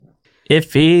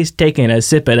If he's taking a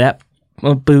sip of that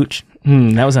booch.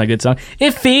 That was not a good song.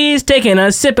 If he's taking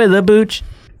a sip of the booch.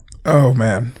 Oh,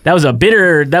 man. That was a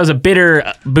bitter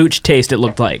booch taste, it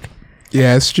looked like.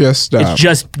 Yeah, it's just... it's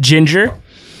just ginger?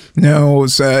 No, it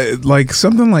was like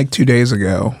something like 2 days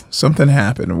ago. Something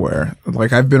happened where,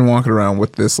 like, I've been walking around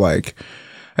with this, like,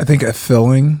 I think a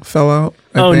filling fell out.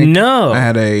 I think. No. I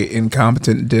had a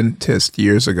incompetent dentist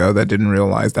years ago that didn't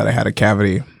realize that I had a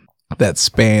cavity that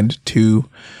spanned two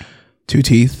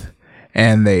teeth,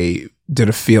 and they did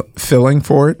a filling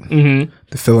for it. Mm-hmm.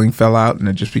 The filling fell out, and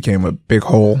it just became a big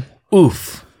hole.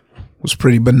 Oof. It was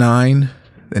pretty benign.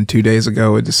 Then 2 days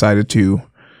ago, it decided to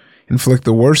inflict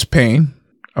the worst pain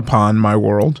upon my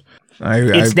world.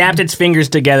 It snapped its fingers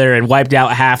together and wiped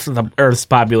out half of the Earth's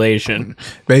population.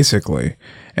 Basically.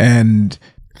 And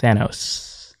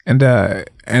Thanos. And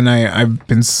I've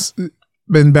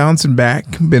been bouncing back,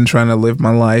 been trying to live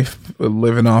my life,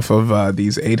 living off of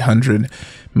these 800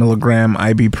 milligram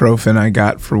ibuprofen I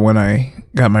got for when I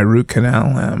got my root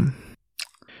canal. And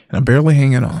I'm barely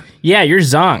hanging on. Yeah, you're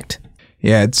zonked.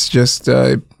 Yeah, it's just,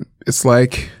 it's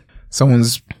like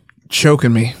someone's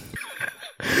choking me.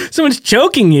 Someone's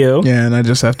choking you? Yeah, and I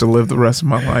just have to live the rest of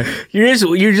my life. You're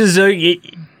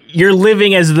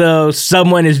living as though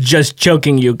someone is just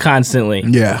choking you constantly.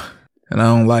 Yeah, and I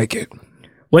don't like it.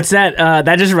 What's that?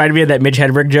 That just reminded me of that Mitch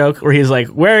Hedberg joke where he's like,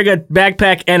 wearing a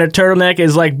backpack and a turtleneck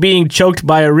is like being choked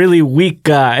by a really weak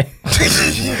guy.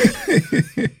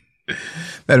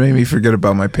 That made me forget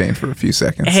about my pain for a few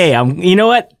seconds. Hey, you know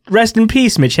what? Rest in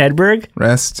peace, Mitch Hedberg.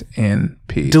 Rest in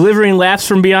peace. Delivering laughs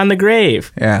from beyond the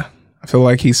grave. Yeah. I feel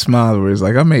like he smiled where he's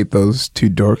like, I made those two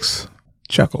dorks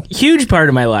chuckle. Huge part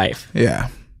of my life. Yeah.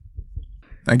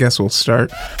 I guess we'll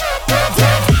start.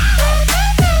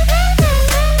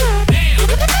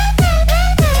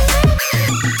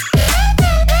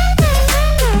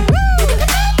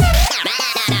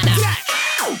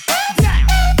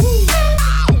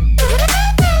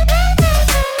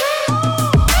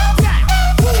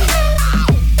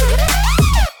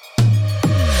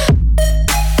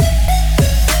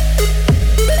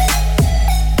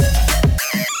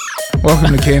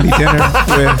 Welcome to Candy Dinner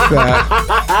with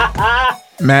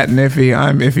Matt and Iffy.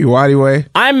 I'm Iffy Wadiway.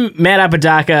 I'm Matt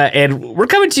Apodaca, and we're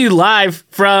coming to you live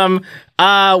from,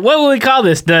 what will we call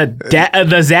this? The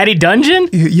Zaddy Dungeon?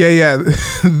 Yeah.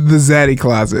 The Zaddy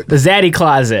Closet. The Zaddy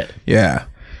Closet. Yeah.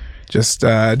 Just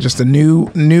a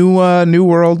new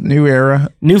world, new era.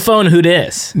 New phone, who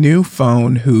dis? New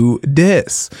phone, who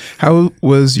dis? How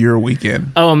was your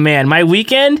weekend? Oh, man. My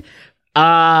weekend,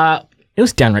 it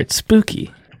was downright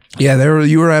spooky. Yeah,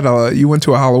 you went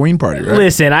to a Halloween party, right?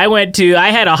 Listen, I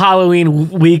had a Halloween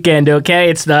weekend, okay?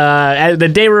 It's the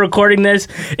day we're recording this,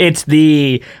 it's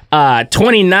the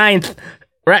 29th,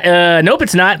 right? Nope,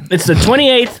 it's not. It's the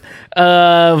 28th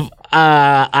of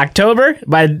October.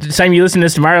 By the time you listen to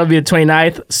this tomorrow, it'll be the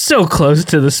 29th. So close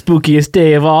to the spookiest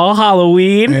day of all,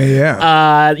 Halloween.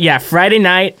 Yeah. Friday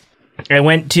night, I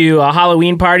went to a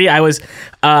Halloween party. I was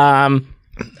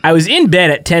in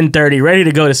bed at 10:30, ready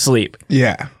to go to sleep.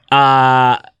 Yeah.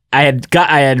 I had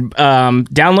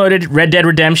downloaded Red Dead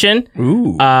Redemption.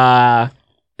 Ooh.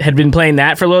 Had been playing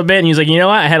that for a little bit, and he was like, you know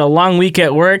what? I had a long week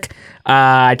at work.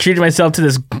 I treated myself to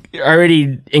this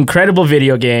already incredible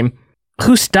video game.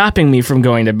 Who's stopping me from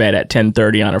going to bed at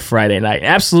 10:30 on a Friday night?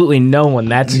 Absolutely no one.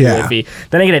 That's iffy.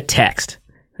 Then I get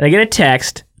a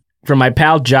text from my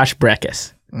pal Josh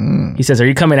Breckus. He says, "Are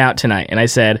you coming out tonight?" And I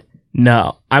said,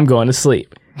 "No, I'm going to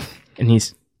sleep." And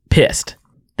he's pissed.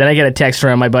 Then I get a text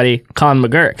from my buddy Colin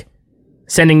McGurk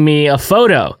sending me a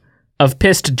photo of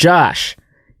pissed Josh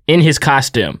in his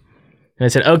costume. And I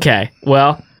said, okay,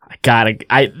 well,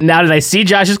 now that I see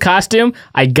Josh's costume,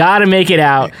 I gotta make it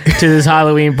out to this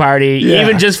Halloween party,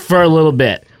 even just for a little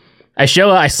bit. I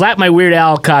slap my Weird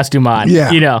Al costume on.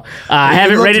 Yeah. I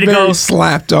have it ready to go.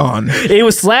 Slapped on. It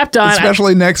was slapped on.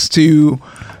 Especially next to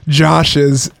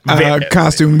Josh's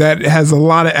costume that has a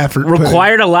lot of effort.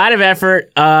 Required a lot of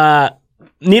effort.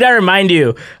 Need I remind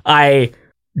you, I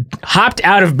hopped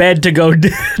out of bed to go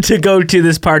to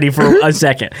this party for a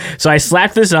second. So I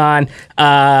slapped this on.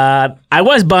 I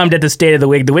was bummed at the state of the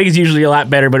wig. The wig is usually a lot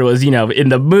better, but it was, in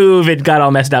the move, it got all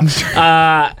messed up.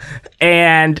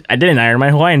 And I didn't iron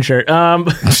my Hawaiian shirt.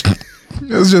 It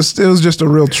was just a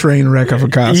real train wreck of a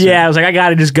costume. Yeah, I was like, I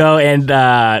gotta just go, and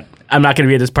I'm not gonna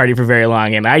be at this party for very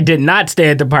long. And I did not stay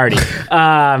at the party.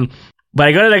 But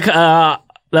I go to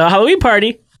the Halloween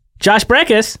party. Josh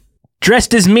Breckus,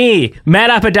 dressed as me, Matt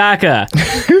Apodaca.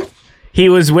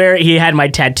 He had my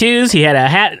tattoos. He had a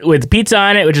hat with pizza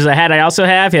on it, which is a hat I also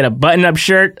have. He had a button-up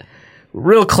shirt.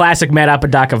 Real classic Matt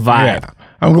Apodaca vibe. Yeah.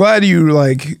 I'm glad you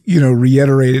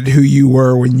reiterated who you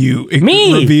were when you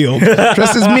revealed.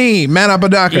 Dressed as me, Matt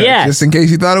Apodaca. Yes. Just in case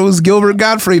you thought it was Gilbert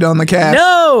Gottfried on the cast.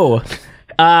 No!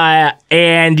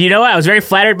 And you know what? I was very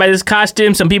flattered by this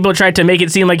costume. Some people tried to make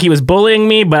it seem like he was bullying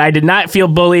me, but I did not feel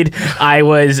bullied. I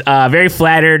was very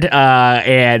flattered.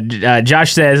 And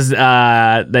Josh says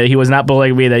that he was not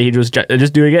bullying me, that he was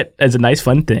just doing it as a nice,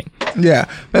 fun thing. Yeah,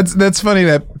 that's funny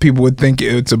that people would think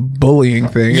it's a bullying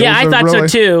thing. Yeah, I thought so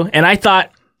too. And I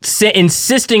thought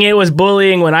insisting it was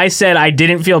bullying when I said I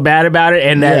didn't feel bad about it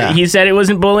and that he said it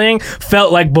wasn't bullying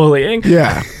felt like bullying.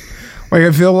 Yeah. Like,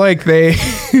 I feel like they're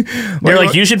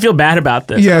like, you should feel bad about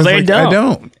this. Yeah, I was like, I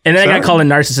don't. And then Sorry. I got called a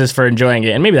narcissist for enjoying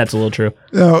it. And maybe that's a little true.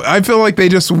 No, I feel like they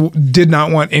just did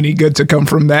not want any good to come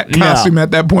from that costume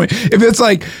at that point. If it's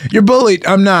like, you're bullied,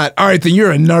 I'm not. All right, then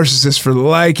you're a narcissist for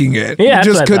liking it. Yeah, you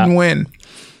just couldn't win.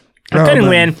 I couldn't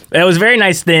win. It was a very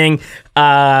nice thing.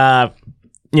 Happy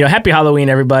Halloween,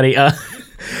 everybody.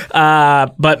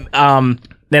 But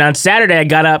then on Saturday, I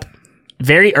got up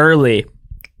very early.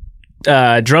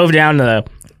 Drove down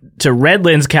to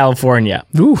Redlands, California.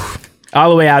 Oof.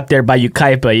 All the way out there by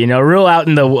Yucaipa, real out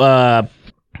in the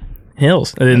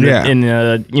hills,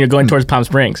 going towards Palm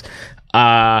Springs.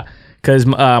 Because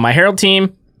my Herald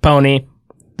team, Pony,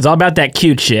 is all about that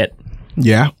cute shit.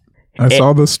 Yeah, I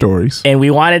saw the stories. And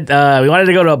we wanted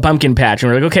to go to a pumpkin patch,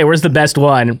 and we're like, okay, where's the best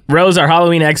one? Rose, our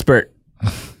Halloween expert,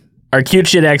 our cute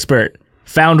shit expert,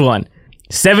 found one.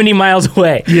 70 miles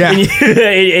away in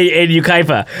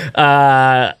Yucaipa.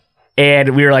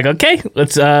 And we were like, okay,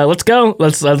 let's go.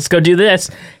 Let's go do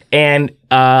this. And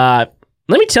let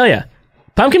me tell you,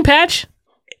 Pumpkin Patch,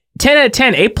 10 out of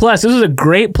 10, A+. This was a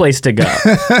great place to go.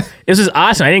 This was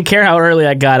awesome. I didn't care how early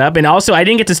I got up. And also, I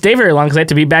didn't get to stay very long because I had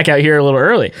to be back out here a little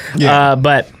early. Yeah.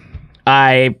 But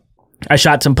I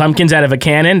shot some pumpkins out of a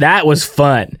cannon. That was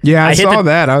fun. Yeah, I saw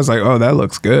that. I was like, oh, that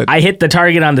looks good. I hit the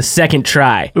target on the second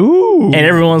try. Ooh. And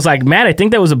everyone was like, Matt, I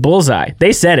think that was a bullseye.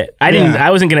 They said it. I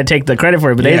wasn't going to take the credit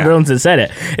for it, but they were the ones that said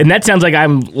it. And that sounds like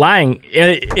I'm lying.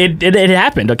 It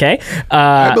happened, okay?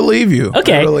 I believe you.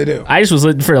 Okay. I really do. I just was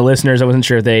looking for the listeners. I wasn't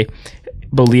sure if they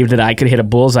believed that I could hit a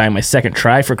bullseye on my second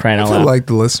try for crying out loud. I feel like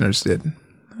the listeners did.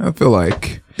 I feel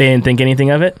like... They didn't think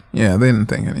anything of it? Yeah, they didn't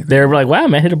think anything. They were like, wow,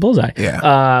 Matt hit a bullseye.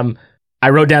 Yeah. I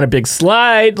rode down a big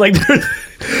slide. Like,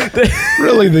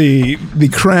 really, the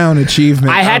crown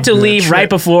achievement. I had to leave right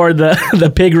before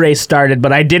the pig race started,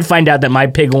 but I did find out that my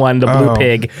pig won, the blue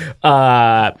pig.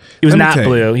 He was not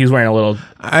blue. He was wearing a little.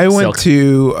 I went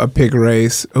to a pig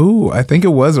race. Ooh, I think it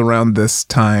was around this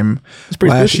time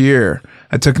last year.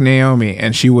 I took Naomi,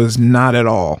 and she was not at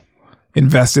all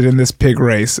invested in this pig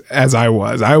race as I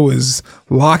was. I was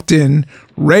locked in,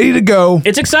 ready to go.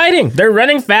 It's exciting. They're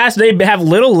running fast. They have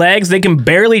little legs. They can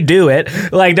barely do it.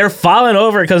 Like, they're falling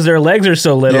over because their legs are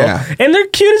so little. Yeah. And they're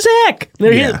cute as heck.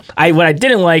 What I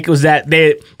didn't like was that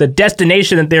the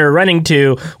destination that they were running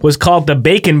to was called the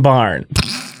Bacon Barn.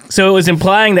 So it was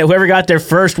implying that whoever got there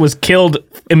first was killed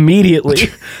immediately.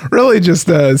 Really just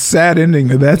a sad ending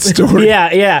to that story.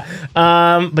 Yeah.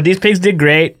 But these pigs did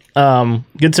great.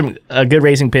 Good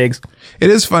racing pigs. It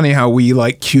is funny how we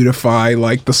like cutify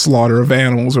like the slaughter of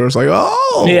animals, where it's like,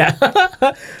 oh yeah.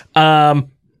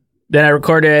 Then I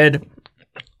recorded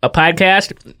a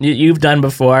podcast you've done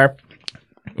before.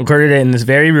 Recorded it in this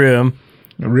very room.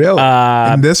 Really?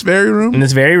 In this very room? In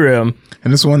this very room.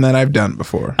 And this one that I've done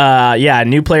before. Yeah, a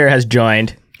new player has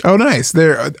joined. Oh, nice.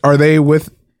 Are they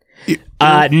with?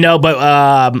 No,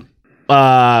 but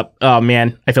oh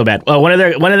man, I feel bad. One of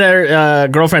their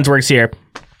girlfriends works here,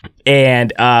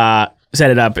 and set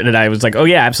it up, and I was like, oh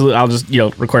yeah, absolutely. I'll just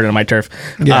record it on my turf.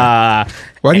 Yeah.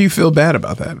 Why do you feel bad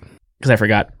about that? Because I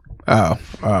forgot. Oh.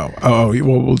 Well,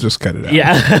 we'll just cut it out.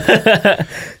 Yeah.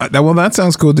 That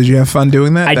sounds cool. Did you have fun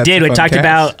doing that? I did. We talked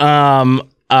about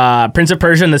Prince of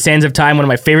Persia and the Sands of Time, one of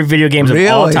my favorite video games of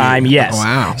all time. Yes.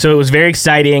 Wow. So it was very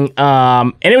exciting.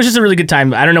 And it was just a really good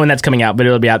time. I don't know when that's coming out, but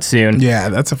it'll be out soon. Yeah,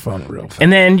 that's real fun. And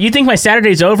then you think my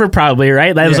Saturday's over probably,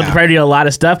 right? That was probably a lot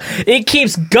of stuff. It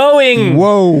keeps going.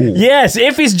 Whoa. Yes.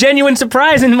 Iffy's genuine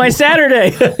surprise in my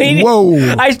Saturday.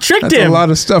 Whoa. I tricked him. That's a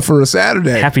lot of stuff for a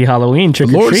Saturday. Happy Halloween, trick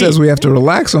or treat. The Lord treat. says we have to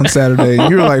relax on Saturday. And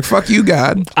you're like, fuck you,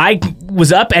 God. I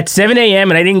was up at 7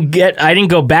 a.m. and I didn't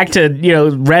go back to,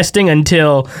 resting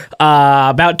until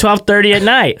about 12:30 at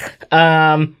night.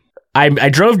 I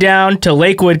drove down to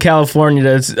Lakewood,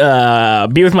 California to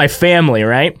be with my family,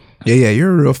 right? Yeah,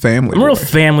 you're a real family. I'm a real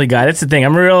family guy. That's the thing.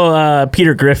 I'm a real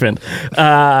Peter Griffin.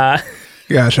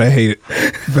 Gosh, I hate it.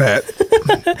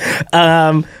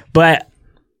 That. But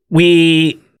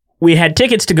we we had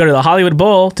tickets to go to the Hollywood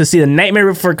Bowl to see the Nightmare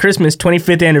Before Christmas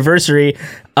 25th anniversary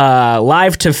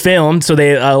live to film. So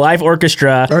they live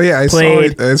orchestra. Oh yeah,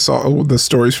 played. I saw the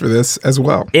stories for this as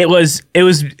well.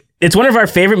 It's one of our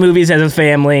favorite movies as a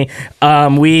family.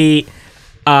 We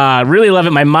really love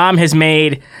it. My mom has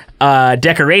made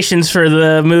decorations for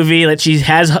the movie that she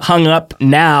has hung up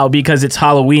now because it's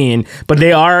Halloween, but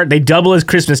they double as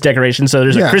Christmas decorations. So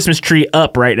there's a Christmas tree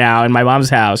up right now in my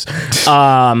mom's house.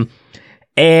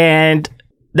 And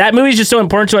that movie is just so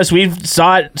important to us. We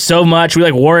saw it so much.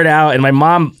 We wore it out, and my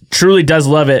mom truly does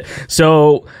love it.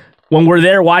 So when we're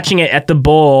there watching it at the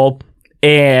bowl,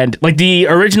 and the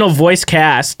original voice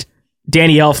cast,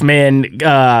 Danny Elfman,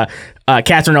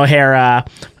 Catherine O'Hara,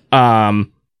 and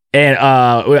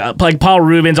Paul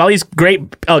Rubens, all these great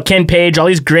Ken Page, all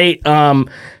these great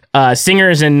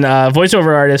singers and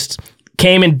voiceover artists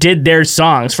came and did their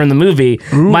songs from the movie.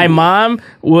 Ooh. My mom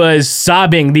was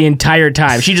sobbing the entire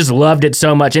time. She just loved it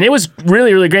so much, and it was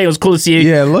really, really great. It was cool to see.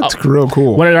 Yeah, it looked real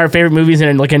cool. One of our favorite movies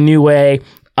in a new way.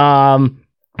 The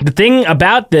thing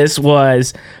about this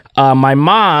was my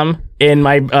mom and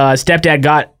my stepdad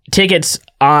got tickets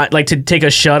to take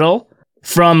a shuttle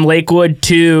from Lakewood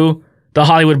to the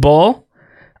Hollywood Bowl,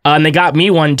 and they got me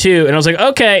one too. And I was like,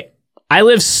 okay, I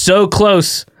live so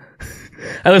close.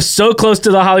 I live so close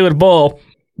to the Hollywood Bowl,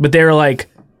 but they were like,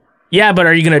 yeah, but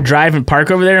are you going to drive and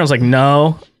park over there? And I was like,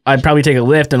 no, I'd probably take a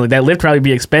Lyft, and that Lyft probably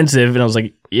be expensive. And I was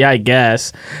like, yeah, I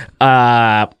guess.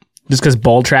 Just because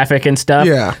bowl traffic and stuff.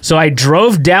 Yeah. So I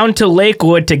drove down to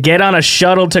Lakewood to get on a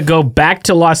shuttle to go back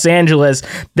to Los Angeles,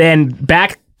 then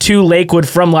back to Lakewood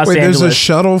from Los Angeles. There's a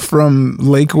shuttle from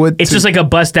Lakewood. It's just like a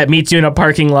bus that meets you in a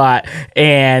parking lot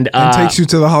and takes you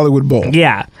to the Hollywood Bowl.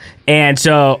 Yeah. And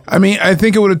so, I mean, I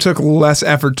think it would have took less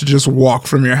effort to just walk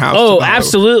from your house. Oh,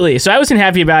 absolutely. So I wasn't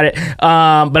happy about it,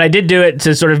 but I did do it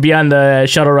to sort of be on the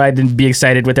shuttle ride and be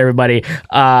excited with everybody.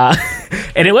 And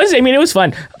it was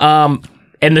fun.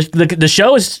 And the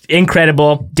show is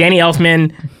incredible. Danny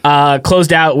Elfman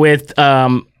closed out with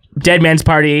Dead Man's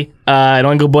Party, an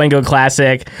Oingo Boingo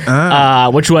classic,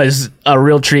 which was a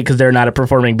real treat because they're not a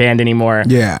performing band anymore.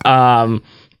 Yeah.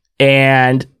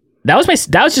 And that was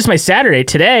just my Saturday.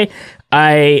 Today,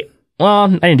 I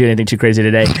didn't do anything too crazy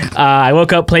today. I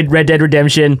woke up, played Red Dead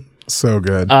Redemption. So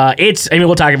good.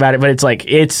 We'll talk about it, but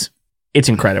it's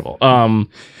incredible.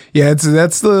 Yeah,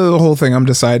 that's the whole thing. I'm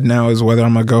deciding now is whether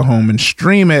I'm gonna go home and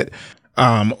stream it,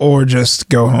 or just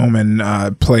go home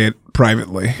and play it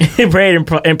privately. Play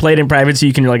it in private so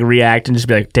you can react and just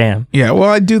be like, damn. Yeah, well,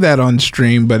 I do that on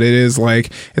stream, but it is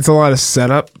it's a lot of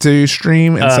setup to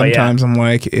stream, and sometimes I'm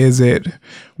like, is it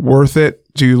worth it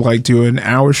to do an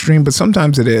hour stream? But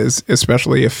sometimes it is,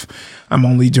 especially if I can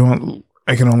only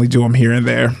do them here and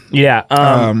there. Yeah.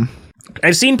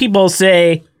 I've seen people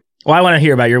say, well, I want to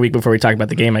hear about your week before we talk about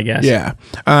the game, I guess. Yeah.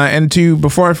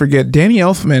 Before I forget, Danny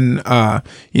Elfman,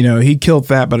 he killed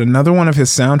that, but another one of his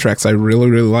soundtracks I really,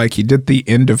 really like, he did the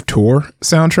End of Tour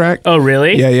soundtrack. Oh,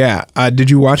 really? Yeah.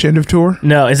 Did you watch End of Tour?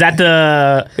 No. Is that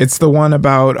It's the one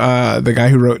about the guy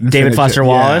who wrote David Foster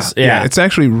Wallace? Yeah. It's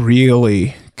actually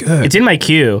really good. It's in my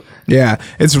queue. Yeah.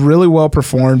 It's really well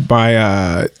performed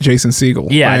by Jason Segel.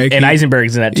 Yeah, and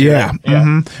Eisenberg's in that too. Yeah. Right?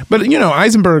 Mm-hmm. But,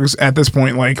 Eisenberg's at this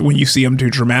point, when you see him do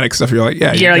dramatic stuff, you're like,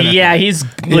 yeah. He's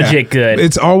legit good.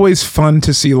 It's always fun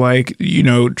to see,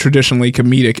 traditionally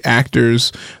comedic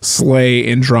actors slay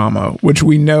in drama, which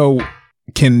we know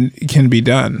can be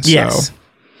done. Yes.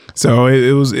 So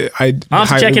it was. I'll have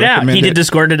to check it out. He did the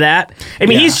score to that.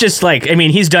 He's just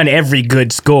he's done every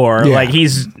good score. Yeah.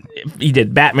 He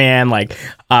did Batman.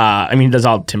 He does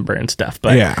all Tim Burton stuff.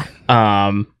 But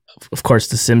of course,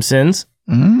 The Simpsons.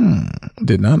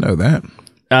 Did not know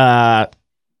that.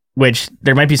 Which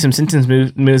there might be some Simpsons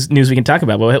news we can talk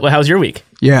about. But how's your week?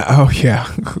 Yeah. Oh yeah.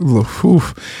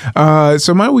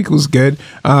 So my week was good.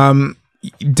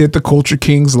 Did the Culture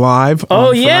Kings live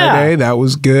on Friday. That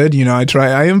was good.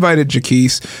 I invited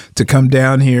Jaquise to come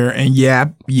down here and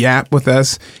yap with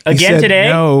us. Again today?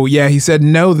 No. Yeah, he said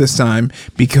no this time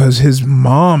because his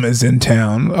mom is in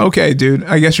town. Okay, dude.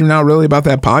 I guess you're not really about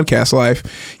that podcast life.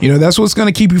 That's what's going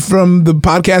to keep you from the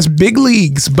podcast big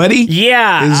leagues, buddy.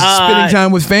 Yeah. Is spending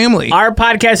time with family. Our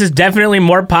podcast is definitely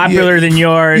more popular than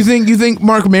yours. You think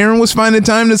Mark Maron was finding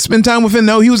time to spend time with him?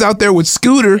 No, he was out there with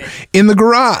Scooter in the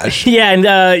garage. Yeah. And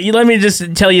let me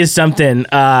just tell you something,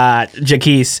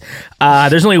 Jaquise.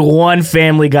 There's only one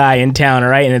Family Guy in town, all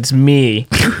right? And it's me.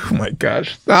 Oh, my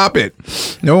gosh. Stop it.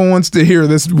 No one wants to hear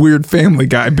this weird Family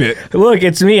Guy bit. Look,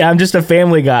 it's me. I'm just a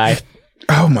Family Guy.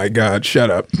 Oh my God! Shut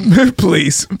up,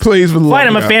 please, please. Fine,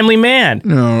 I'm a family man.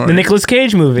 No, The Nicolas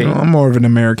Cage movie. I'm more of an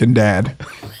American dad.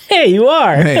 Hey, you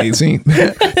are. Hey, see,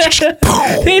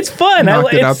 It's fun.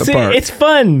 Knocked it out the park. It's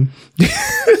fun.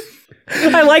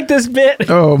 I like this bit.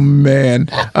 Oh man,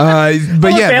 but I'm a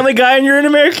yeah, family guy and you're an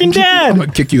American I'm dad.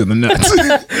 gonna kick you in the nuts.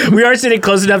 We are sitting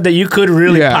close enough that you could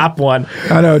really Yeah. pop one.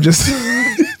 I know, just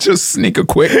sneak a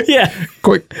quick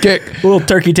kick. A little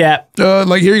turkey tap.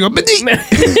 Like here you go, like,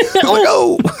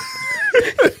 oh.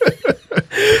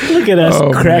 Look at us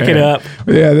crack it up.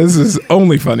 Yeah, this is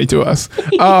only funny to us.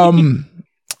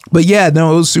 But yeah,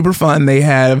 no, it was super fun. They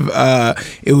have,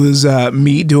 it was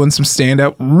me doing some stand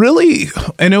up, really,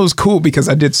 and it was cool because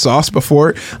I did Sauce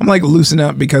before. I'm like loosen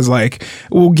up because like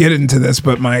we'll get into this,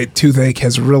 but my toothache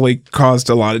has really caused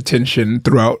a lot of tension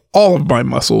throughout all of my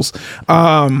muscles.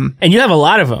 And you have a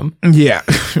lot of them. Yeah,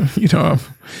 you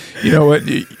know what?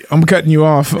 I'm cutting you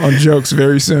off on jokes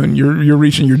very soon. You're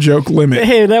reaching your joke limit.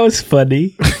 Hey, that was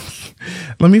funny.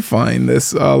 Let me find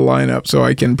this lineup so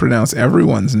I can pronounce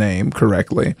everyone's name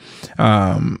correctly.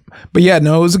 But yeah,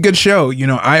 no, it was a good show. You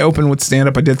know, I opened with stand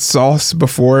up. I did Sauce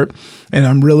before, and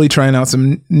I'm really trying out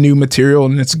some new material,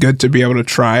 and it's good to be able to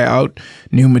try out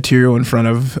new material in front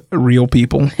of real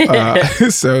people.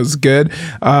 So it's good.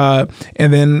 And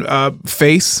then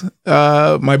Face,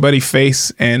 my buddy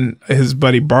Face and his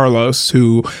buddy Barlos,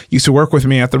 who used to work with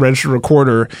me at the Registered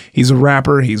Recorder. He's a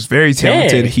rapper. He's very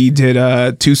talented. Hey. He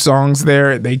did 2 songs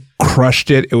there. They crushed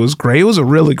it. It was great. It was a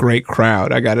really great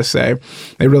crowd, I gotta say.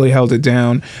 They really held it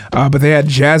down. But they had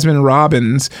Jasmine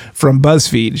Robbins from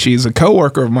BuzzFeed. She's a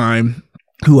coworker of mine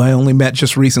who I only met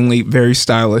just recently. Very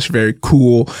stylish, very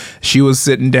cool. She was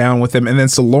sitting down with them. And then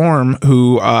Salorm,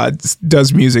 who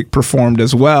does music, performed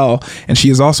as well. And she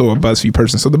is also a BuzzFeed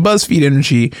person. So the BuzzFeed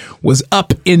energy was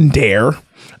up in there.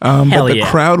 But the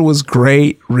crowd was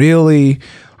great. Really,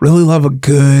 really love a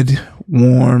good,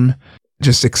 warm,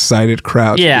 just excited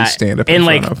crowd to stand up in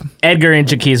front of. Edgar and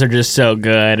Jaquise are just so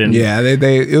good. And yeah,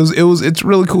 it's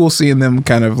really cool seeing them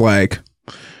kind of like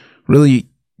really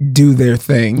do their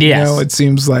thing. Yes. You know, it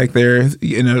seems like they're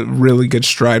in a really good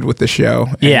stride with the show.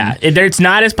 And it's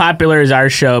not as popular as our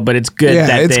show, but it's good.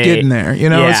 Yeah, it's getting there. You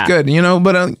know, it's good. You know,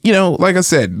 but you know, like I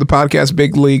said, the podcast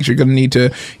big leagues. You're going to need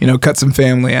to, you know, cut some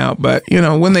family out. But you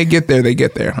know, when they get there, they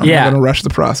get there. I'm not going to rush the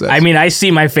process. I mean, I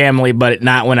see my family, but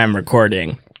not when I'm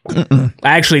recording. I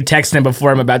actually text them before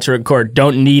I'm about to record.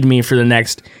 Don't need me for the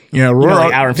next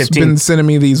hour and 15. Been sending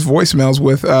me these voicemails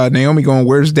with Naomi going,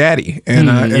 "Where's Daddy?" And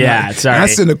sorry. I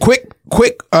send a quick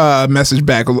message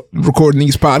back recording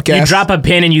these podcasts. You drop a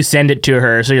pin and you send it to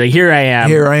her. So you're like, here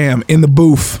I am in the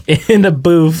booth. In the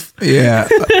booth. Yeah,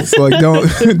 it's like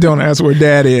don't ask where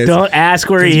Dad is. Don't ask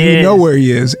where he is. You know where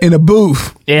he is, in a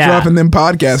booth. Yeah, dropping them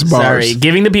podcast bars. Sorry,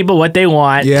 giving the people what they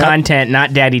want. Yeah. Content,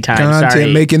 not daddy time. Content,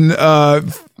 sorry, making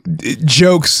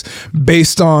jokes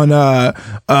based on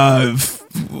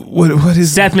what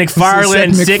is Seth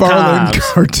MacFarlane sitcoms,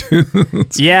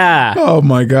 cartoons. Yeah. Oh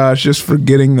my gosh, just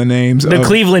forgetting the names. The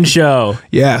Cleveland Show.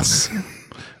 Yes.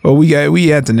 Well, we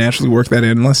had to naturally work that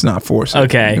in. Let's not force it.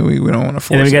 Okay. We don't want to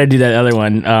force it. And then we got to do that other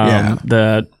one.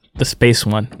 The space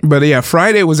one. But yeah,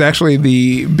 Friday was actually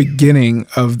the beginning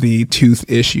of the tooth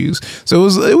issues. So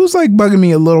it was like bugging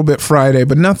me a little bit Friday,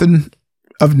 but nothing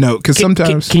of note, because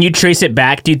sometimes can you trace it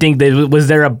back? Do you think was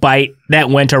there a bite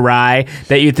that went awry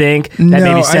that you think that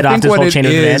maybe set off this whole chain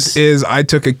of events? Is I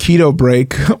took a keto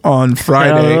break on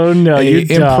Friday. Oh no,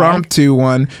 impromptu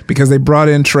one, because they brought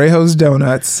in Trejo's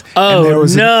Donuts. Oh and there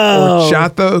was no,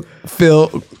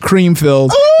 horchata cream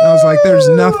filled. And I was like, there's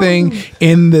nothing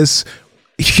in this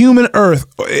human earth.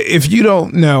 If you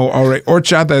don't know, all right,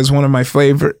 horchata is one of my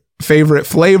favorite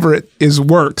flavor is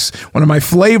Works, one of my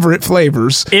favorite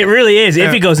flavors. It really is.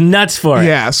 If he goes nuts for it.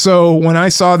 Yeah. So when I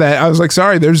saw that, I was like,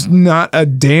 sorry, there's not a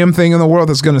damn thing in the world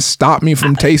that's going to stop me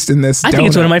from tasting this. I think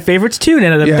it's one of my favorites too,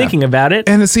 now that I'm thinking about it.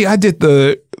 And see, I did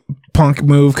the punk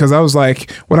move, because I was like,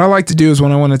 what I like to do is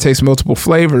when I want to taste multiple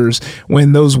flavors,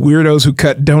 when those weirdos who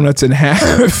cut donuts in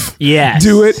half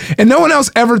do it, and no one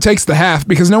else ever takes the half,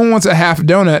 because no one wants a half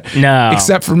donut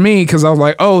except for me, because I was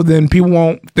like, oh, then people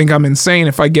won't think I'm insane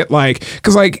if I get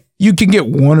because you can get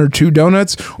 1 or 2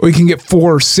 donuts, or you can get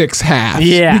 4 or 6 halves.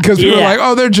 Yeah. Because people are like,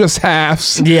 oh, they're just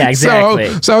halves. Yeah, exactly.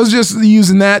 So I was just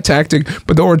using that tactic,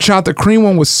 but the horchata cream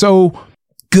one was so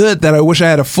good that I wish I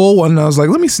had a full one, and I was like,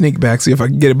 let me sneak back, see if I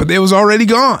can get it, but it was already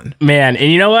gone. Man,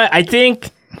 and you know what? I think,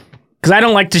 because I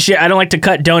don't like to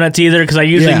cut donuts either, because I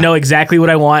usually know exactly what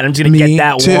I want. I'm just gonna get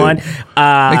that too. one.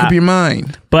 Make up your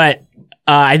mind. But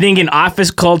I think in office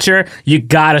culture, you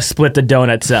gotta split the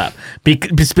donuts up,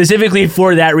 specifically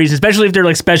for that reason. Especially if they're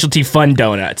like specialty fun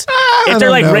donuts. If they're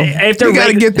like, if they're you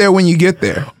gotta get there when you get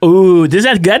there. Ooh, that's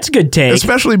a good take.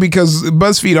 Especially because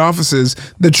BuzzFeed offices,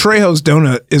 the Trejo's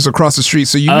donut is across the street,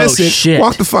 so you miss it. Shit.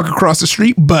 Walk the fuck across the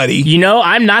street, buddy. You know,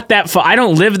 I'm not that far. I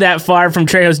don't live that far from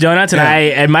Trejo's Donuts, and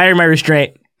I admire my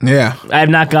restraint. Yeah. I have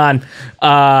not gone.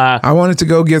 I wanted to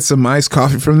go get some iced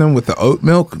coffee from them with the oat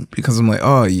milk because I'm like,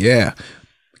 oh, yeah.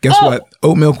 Guess what?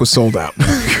 Oat milk was sold out.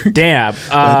 Damn.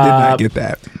 I did not get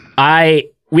that.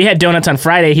 We had donuts on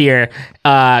Friday here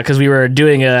because we were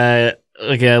doing a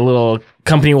little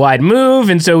company-wide move,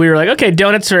 and so we were like, okay,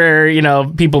 donuts for,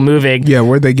 people moving. Yeah,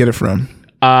 where'd they get it from?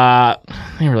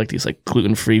 They were like these like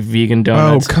gluten-free vegan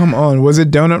donuts. Oh, come on. Was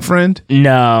it Donut Friend?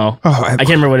 No. Oh, I can't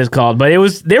remember what it's called, but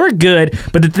they were good.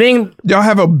 But the thing, y'all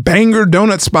have a banger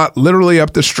donut spot literally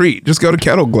up the street. Just go to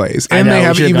Kettle Glaze. And they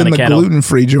have even the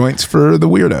gluten-free joints for the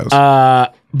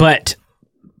weirdos. But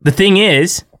the thing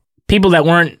is, people that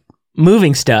weren't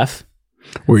moving stuff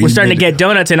were starting to get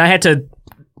donuts, and I had to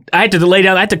lay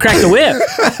down. I had to crack the whip,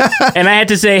 and I had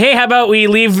to say, "Hey, how about we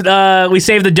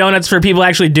save the donuts for people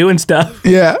actually doing stuff?"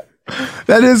 Yeah,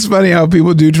 that is funny how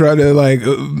people do try to like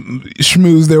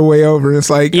schmooze their way over. It's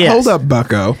like, hold up,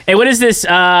 Bucko. Hey, what is this?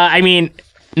 I mean,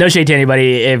 no shade to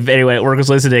anybody if anyone at work was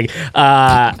listening.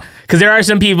 Because there are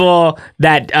some people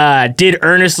that did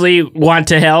earnestly want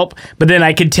to help, but then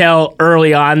I could tell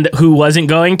early on who wasn't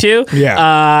going to.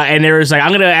 Yeah. And there was like,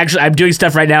 I'm doing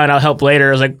stuff right now and I'll help later.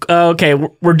 I was like, oh, okay,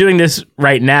 we're doing this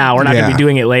right now. We're not going to be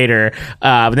doing it later.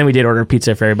 But then we did order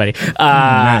pizza for everybody.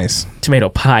 Nice. Tomato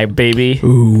pie, baby.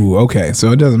 Ooh, okay.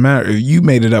 So it doesn't matter. You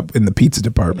made it up in the pizza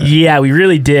department. Yeah, we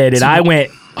really did. And I went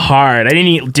hard. I didn't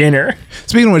eat dinner.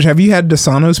 Speaking of which, have you had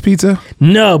Desano's pizza?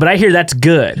 No, but I hear that's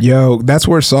good. Yo, that's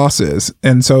where sauce is.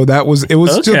 And so it was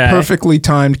just a perfectly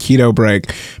timed keto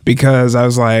break because I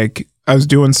was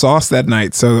doing sauce that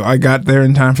night. So I got there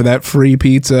in time for that free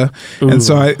pizza. Ooh. And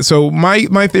so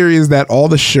my theory is that all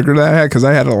the sugar that I had, because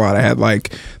I had a lot, I had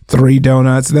like 3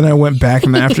 donuts. Then I went back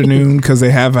in the afternoon because they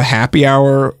have a happy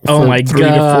hour from 3 to 4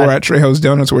 at Trejo's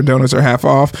Donuts where donuts are half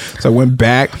off. So I went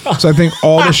back. So I think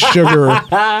all the sugar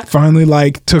finally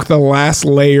like took the last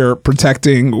layer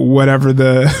protecting whatever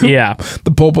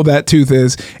the pulp of that tooth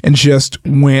is and just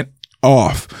went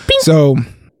off. Bing.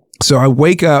 So I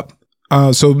wake up.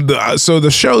 So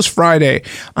the show's Friday.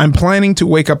 I'm planning to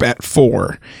wake up at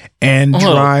 4 and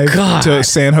drive to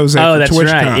San Jose for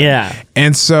TwitchCon. Right, yeah.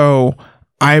 And so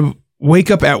I wake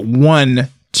up at 1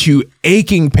 to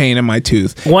aching pain in my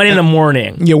tooth. 1 in the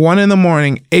morning. Yeah, 1 in the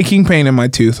morning, aching pain in my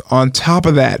tooth. On top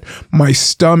of that, my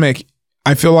stomach,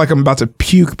 I feel like I'm about to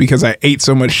puke because I ate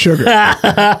so much sugar. So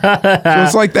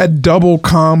it's like that double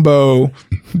combo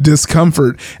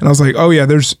discomfort. And I was like, oh yeah,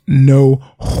 there's no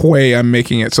way I'm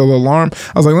making it. So the alarm,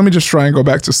 I was like, let me just try and go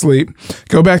back to sleep.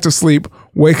 Go back to sleep,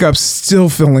 wake up still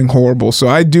feeling horrible. So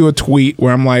I do a tweet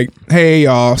where I'm like, hey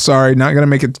y'all, sorry, not going to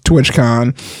make it to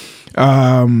TwitchCon.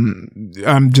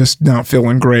 I'm just not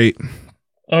feeling great.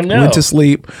 Oh no. Went to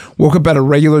sleep, woke up at a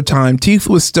regular time. Teeth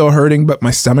was still hurting, but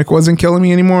my stomach wasn't killing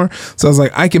me anymore. So I was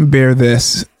like, I can bear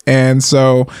this. And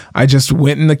so I just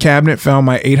went in the cabinet, found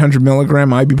my 800 milligram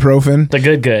ibuprofen.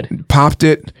 The good. Popped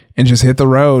it and just hit the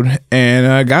road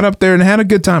and got up there and had a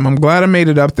good time. I'm glad I made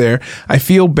it up there. I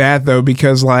feel bad though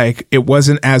because like it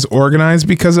wasn't as organized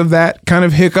because of that kind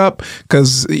of hiccup.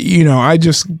 Because, I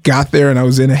just got there and I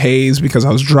was in a haze because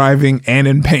I was driving and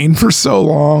in pain for so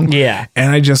long. Yeah.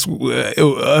 And I just,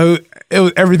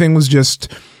 everything was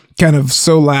just kind of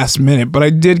so last minute, but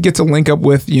I did get to link up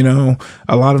with, a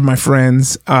lot of my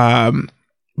friends.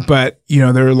 But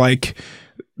there were like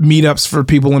meetups for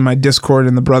people in my Discord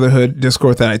and the Brotherhood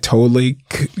Discord that I totally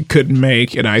couldn't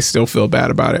make. And I still feel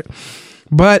bad about it,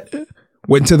 but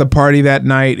went to the party that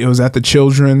night. It was at the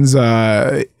Children's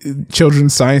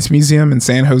Science Museum in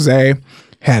San Jose.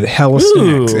 Had hella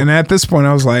snacks. And at this point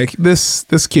I was like, this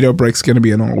keto break's going to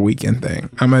be an all weekend thing.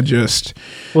 I'm going to just.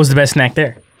 What was the best snack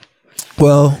there?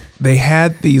 Well, they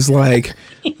had these like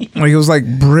it was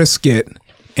like brisket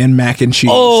and mac and cheese.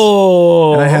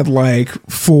 Oh. And I had like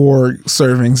 4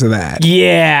 servings of that.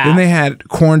 Yeah. Then they had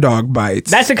corn dog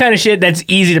bites. That's the kind of shit that's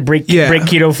easy to break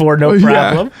keto for, no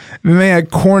problem. Yeah. Then they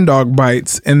had corn dog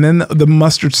bites. And then the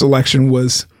mustard selection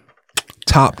was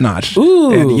top notch.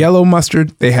 Ooh. They had yellow mustard.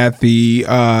 They had the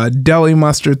deli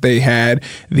mustard. They had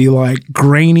the like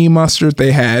grainy mustard.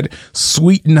 They had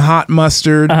sweet and hot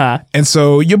mustard. And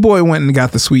so your boy went and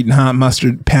got the sweet and hot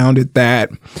mustard, pounded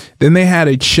that. Then they had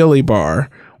a chili bar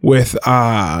with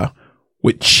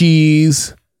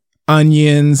cheese,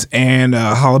 onions and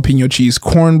jalapeno cheese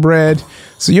cornbread.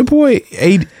 So your boy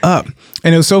ate up,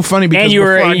 and it was so funny because And you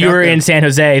were in San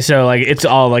Jose, so like it's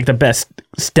all like the best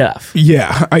stuff.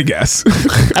 Yeah, I guess.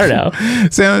 I don't know.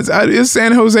 Is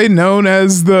San Jose known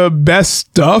as the best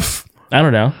stuff? I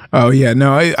don't know. Oh yeah,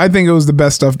 no, I think it was the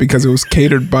best stuff because it was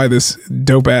catered by this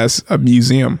dope ass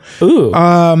museum. Ooh.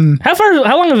 How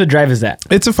long of a drive is that?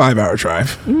 It's a 5-hour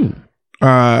drive.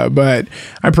 But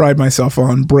I pride myself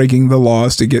on breaking the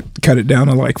laws to cut it down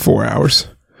to like 4 hours.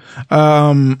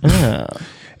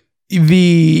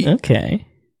 Okay.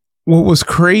 What was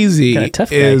crazy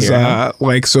is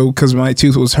because my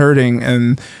tooth was hurting,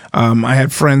 and I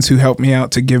had friends who helped me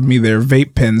out to give me their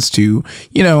vape pens to,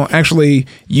 actually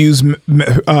use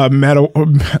I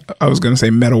was going to say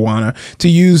marijuana, to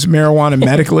use marijuana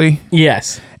medically.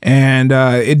 Yes. And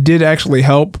it did actually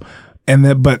help.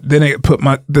 But then it put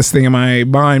this thing in my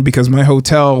mind because my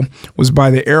hotel was by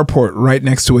the airport right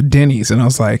next to a Denny's. And I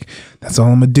was like, that's all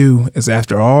I'm going to do is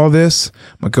after all this,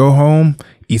 I'm going to go home,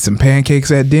 eat some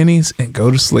pancakes at Denny's, and go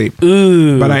to sleep.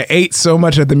 Ooh. But I ate so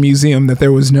much at the museum that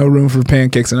there was no room for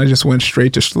pancakes, and I just went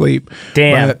straight to sleep.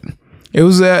 Damn. But it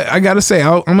was, I got to say,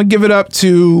 I'm going to give it up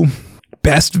to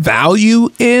Best Value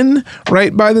Inn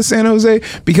right by the San Jose,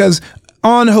 because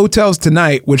on Hotels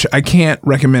Tonight, which I can't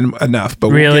recommend enough, but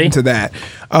we'll get into that.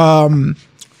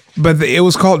 But it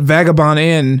was called Vagabond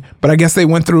Inn, but I guess they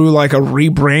went through like a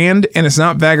rebrand, and it's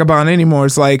not Vagabond anymore.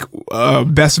 It's like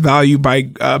Best Value by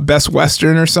Best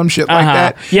Western or some shit like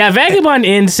that. Yeah, Vagabond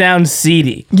Inn sounds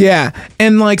seedy. Yeah,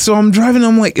 and like, so I'm driving,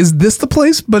 I'm like, is this the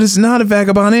place? But it's not a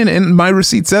Vagabond Inn, and my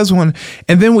receipt says one.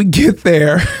 And then we get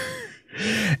there.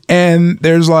 And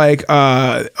there's like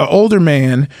an older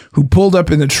man who pulled up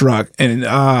in the truck, and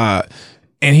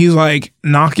he's like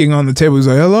knocking on the table. He's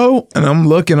like, hello. And I'm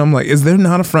looking, I'm like, is there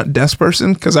not a front desk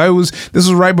person? Because this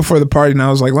was right before the party, and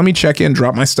I was like, let me check in,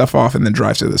 drop my stuff off, and then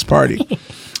drive to this party.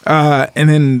 And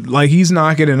then like he's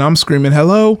knocking, and I'm screaming,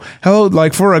 hello,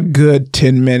 like for a good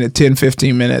 10,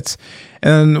 15 minutes.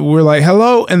 And we're like,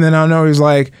 hello. And then I know he's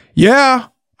like, yeah.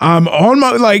 I'm on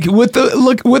my, like, with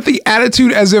the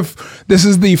attitude as if this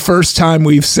is the first time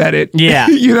we've said it. Yeah.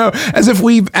 As if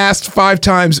we've asked 5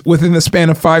 times within the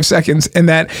span of 5 seconds, and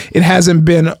that it hasn't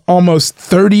been almost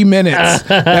 30 minutes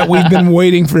that we've been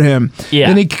waiting for him. Yeah.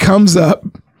 Then he comes up,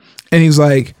 and he's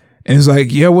like,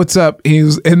 yeah, what's up?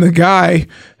 And the guy,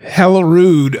 hella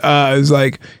rude, is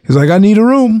like, I need a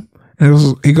room.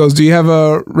 And he goes, do you have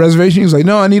a reservation? He's like,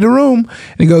 no, I need a room.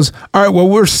 And he goes, all right, well,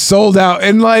 we're sold out.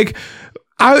 And like,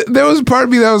 there was a part of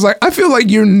me that was like, I feel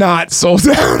like you're not sold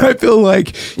out. I feel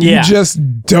like you just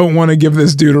don't want to give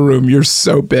this dude a room. You're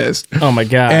so pissed. Oh my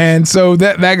God. And so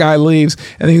that guy leaves,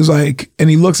 and he was like, and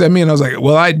he looks at me, and I was like,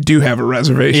 well, I do have a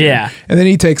reservation. Yeah. And then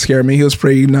he takes care of me. He was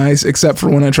pretty nice, except for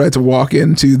when I tried to walk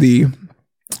into the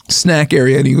snack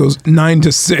area, and he goes 9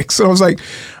 to 6. So I was like,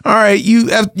 all right, you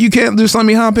can't just let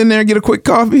me hop in there and get a quick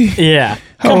coffee? Yeah.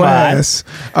 Come on.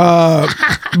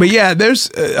 But yeah, there's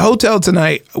Hotel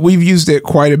Tonight. We've used it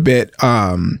quite a bit.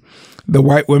 The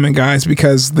White Women guys,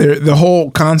 because the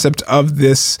whole concept of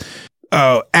this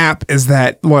app is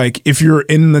that, like, if you're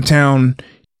in the town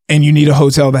and you need a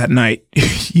hotel that night,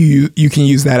 you can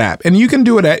use that app, and you can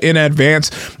do it in advance.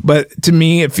 But to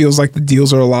me, it feels like the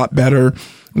deals are a lot better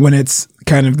when it's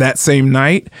kind of that same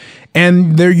night.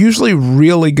 And they're usually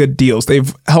really good deals.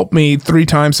 They've helped me 3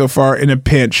 times so far in a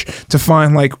pinch to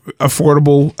find like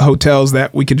affordable hotels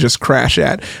that we could just crash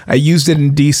at. I used it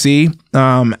in DC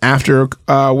after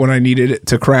when I needed it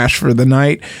to crash for the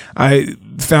night. I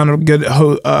found a good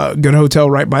hotel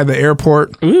right by the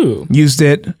airport. Ooh. Used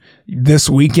it this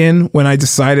weekend when I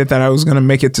decided that I was going to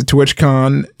make it to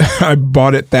TwitchCon. I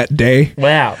bought it that day.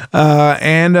 Wow.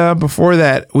 And before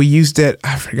that, we used it.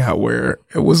 I forgot where.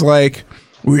 It was like,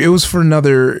 it was for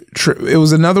another trip. It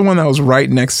was another one that was right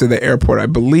next to the airport. I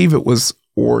believe it was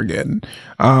Oregon.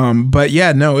 But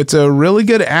yeah, no, it's a really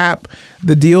good app.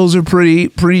 The deals are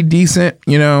pretty decent.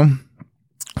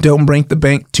 Don't break the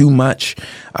bank too much.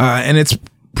 And it's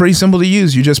pretty simple to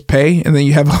use. You just pay, and then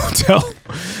you have a hotel.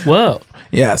 Whoa.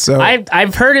 Yeah, so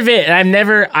I've heard of it, and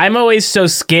I'm always so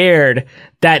scared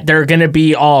that they're gonna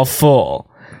be all full.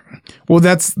 Well,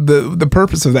 that's the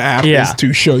purpose of the app, is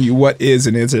to show you what is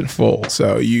and isn't full.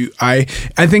 So I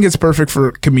think it's perfect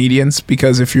for comedians,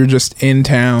 because if you're just in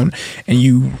town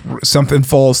and something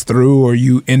falls through, or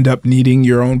you end up needing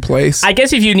your own place. I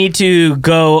guess if you need to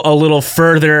go a little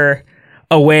further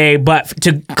away, but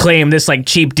to claim this like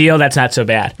cheap deal, that's not so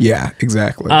bad. Yeah,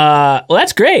 exactly. Well,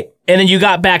 that's great. And then you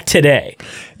got back today.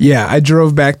 Yeah, I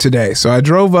drove back today. So I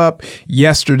drove up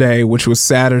yesterday, which was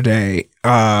Saturday.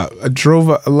 I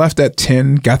left at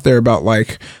 10, got there about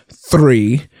like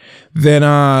 3.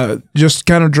 Then just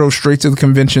kind of drove straight to the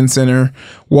convention center,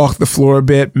 walked the floor a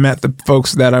bit, met the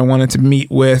folks that I wanted to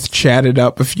meet with, chatted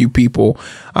up a few people,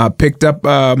 picked up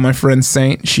my friend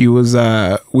Saint. She was,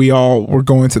 we all were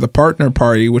going to the partner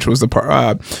party, which was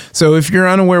so if you're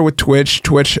unaware with Twitch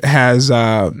has,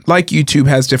 like YouTube,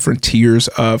 has different tiers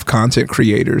of content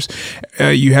creators.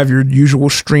 You have your usual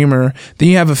streamer, then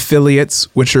you have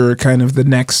affiliates, which are kind of the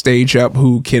next stage up,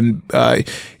 who can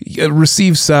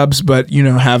receive subs, but,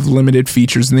 have limited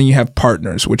features. And then you have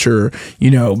partners, which are,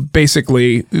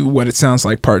 basically what it sounds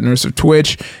like, partners of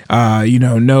Twitch,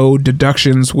 no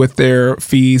deductions with their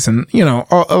fees and,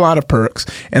 a lot of perks.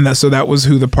 And so that was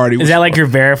who the party was. Is that like you're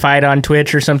verified on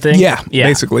Twitch or something? Yeah.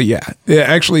 Basically, yeah.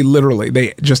 Actually, literally,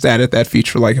 they just added that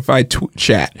feature. Like if I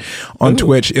chat on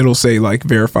Twitch, it'll say like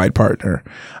verified partner.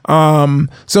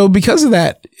 So because of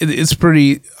that, it's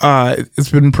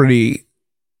been pretty,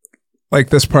 like,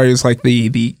 this party is like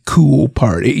the cool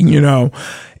party,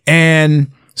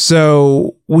 and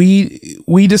so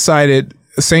we decided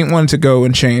Saint wanted to go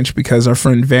and change because our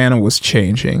friend Vanna was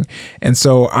changing, and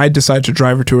so I decided to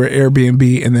drive her to her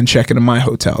Airbnb and then check into my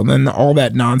hotel. And then all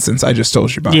that nonsense I just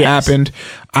told you about happened.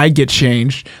 I get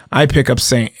changed, I pick up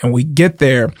Saint, and we get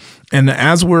there. And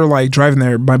as we're like driving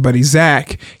there, my buddy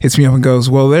Zach hits me up and goes,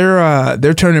 "Well,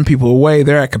 they're turning people away.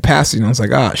 They're at capacity." And I was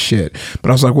like, "Ah, shit." But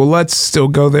I was like, "Well, let's still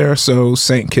go there so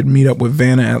Saint could meet up with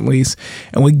Vanna at least."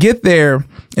 And we get there,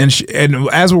 and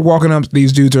as we're walking up,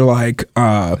 these dudes are like,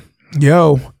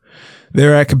 "Yo,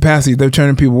 they're at capacity. They're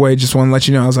turning people away. Just want to let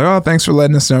you know." I was like, "Oh, thanks for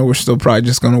letting us know. We're still probably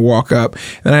just going to walk up."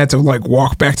 And I had to like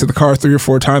walk back to the car 3 or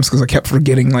 4 times because I kept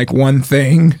forgetting like one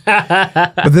thing.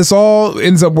 But this all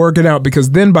ends up working out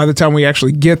because then by the time we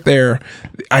actually get there,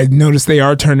 I noticed they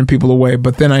are turning people away.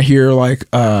 But then I hear like,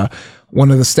 one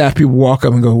of the staff people walk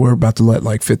up and go, "We're about to let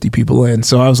like 50 people in."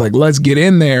 So I was like, "Let's get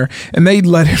in there." And they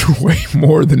let in way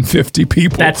more than 50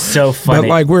 people. That's so funny. But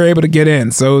like we're able to get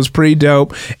in. So it was pretty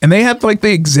dope. And they had like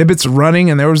the exhibits running,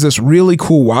 and there was this really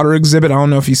cool water exhibit. I don't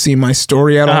know if you see my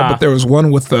story at all, but there was one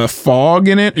with the fog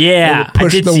in it. Yeah.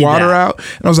 Push the water out.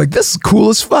 And I was like, "This is cool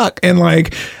as fuck." And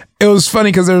like, it was funny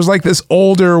because there was like this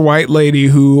older white lady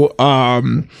who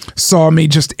saw me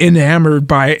just enamored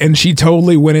by it, and she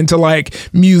totally went into like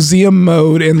museum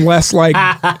mode and less like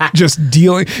just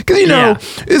dealing, because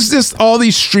it's just all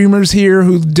these streamers here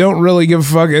who don't really give a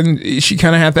fuck, and she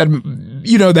kind of had that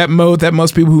that mode that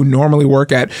most people who normally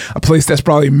work at a place that's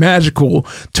probably magical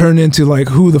turn into like,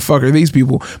 who the fuck are these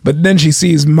people? But then she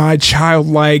sees my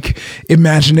childlike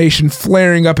imagination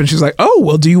flaring up, and she's like, "Oh,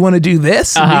 well, do you want to do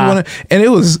this? Do you want to?" And it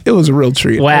was a real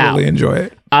treat. Wow. I really enjoy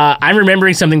it. I'm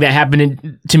remembering something that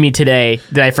happened to me today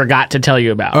that I forgot to tell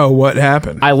you about. Oh, what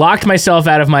happened? I locked myself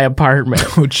out of my apartment.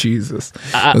 Oh, Jesus.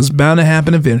 It was bound to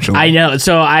happen eventually. I know.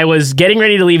 So I was getting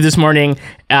ready to leave this morning.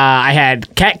 I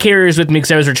had cat carriers with me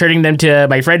because I was returning them to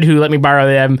my friend who let me borrow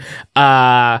them.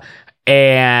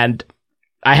 And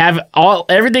I have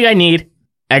everything I need.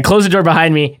 I closed the door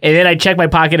behind me, and then I checked my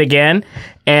pocket again,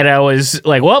 and I was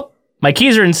like, "Well, my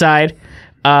keys are inside.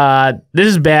 This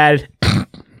is bad."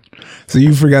 So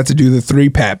you forgot to do the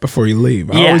 3-pat before you leave.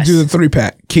 I always do the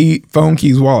 3-pat. Key, phone,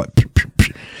 keys, wallet.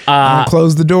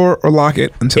 Close the door or lock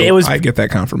it until I get that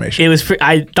confirmation.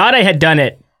 I thought I had done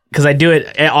it because I do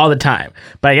it all the time.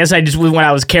 But I guess when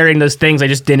I was carrying those things, I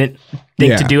just didn't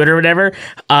think to do it or whatever.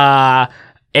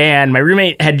 And my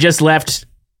roommate had just left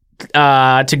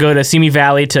to go to Simi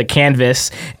Valley to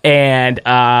canvas and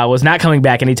was not coming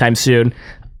back anytime soon.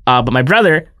 But my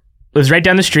brother was right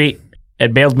down the street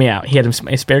and bailed me out. He had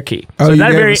a spare key. Oh, so you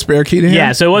gave a spare key to him?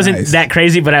 Yeah, so it wasn't that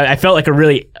crazy, but I felt like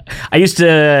I used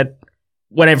to,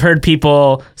 when I've heard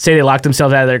people say they locked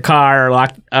themselves out of their car or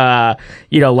lock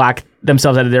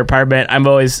themselves out of their apartment, I'm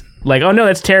always like, "Oh no,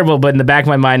 that's terrible." But in the back of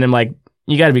my mind, I'm like,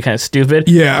 you got to be kind of stupid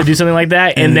to do something like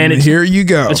that. And then here you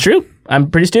go. It's true. I'm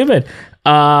pretty stupid.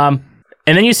 And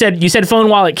then you said phone,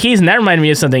 wallet, keys, and that reminded me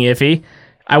of something iffy.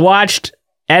 I watched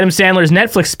Adam Sandler's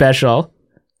Netflix special.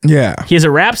 Yeah. He has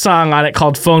a rap song on it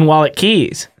called Phone, Wallet,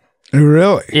 Keys.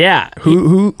 Really? Yeah.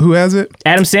 Who has it?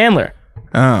 Adam Sandler.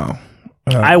 Oh.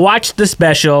 I watched the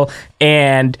special,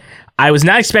 and I was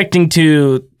not expecting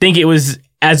to think it was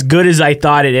as good as I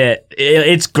thought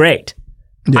it's great.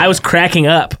 Yeah. I was cracking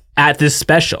up at this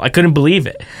special. I couldn't believe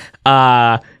it.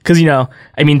 Because,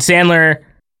 Sandler,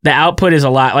 the output is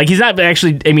a lot. Like, he's not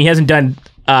actually, he hasn't done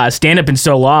stand-up in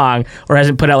so long, or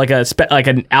hasn't put out like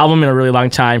an album in a really long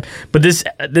time. But this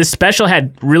special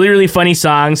had really, really funny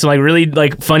songs, some like really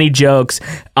like funny jokes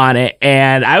on it,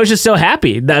 and I was just so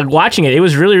happy that watching it. It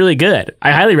was really, really good.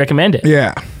 I highly recommend it.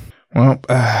 Yeah. Well, what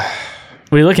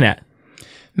are you looking at?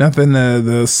 Nothing.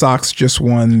 The Sox just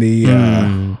won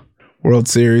the World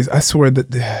Series. I swear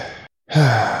that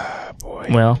Boy.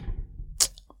 Well,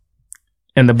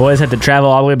 and the boys had to travel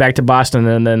all the way back to Boston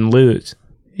and then lose.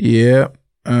 Yeah.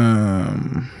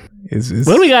 What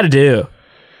do we got to do?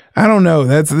 I don't know.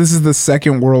 This is the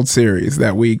second World Series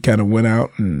that we kind of went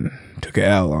out and took a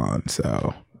L on.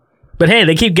 So, but hey,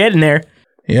 they keep getting there.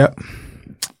 Yep.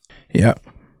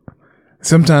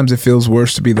 Sometimes it feels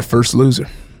worse to be the first loser,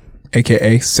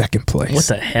 aka second place. What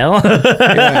the hell?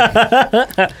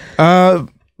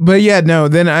 But yeah, no.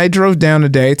 Then I drove down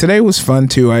today. Today was fun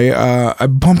too. I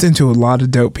bumped into a lot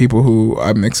of dope people who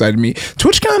I'm excited to meet.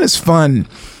 TwitchCon is fun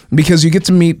because you get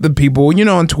to meet the people,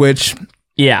 on Twitch.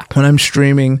 Yeah. When I'm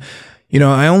streaming,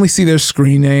 I only see their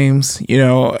screen names.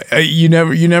 You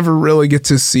never really get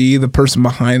to see the person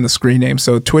behind the screen name.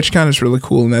 So TwitchCon is really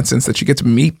cool in that sense that you get to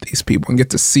meet these people and get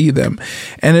to see them,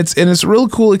 and it's a really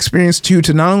cool experience too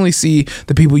to not only see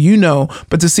the people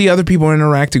but to see other people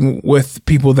interacting with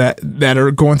people that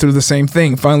are going through the same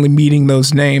thing. Finally meeting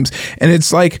those names, and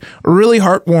it's like really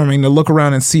heartwarming to look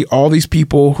around and see all these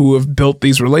people who have built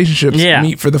these relationships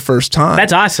meet for the first time.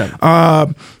 That's awesome.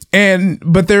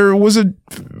 But there was a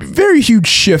very huge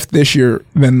shift this year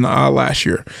than last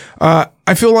year.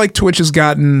 I feel like Twitch has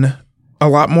gotten a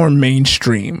lot more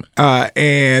mainstream,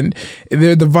 and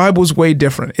the vibe was way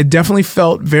different. It definitely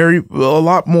felt a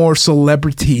lot more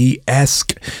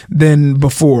celebrity-esque than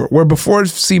before, where before it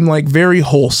seemed like very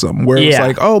wholesome, where it was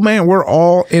like, oh man, we're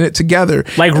all in it together.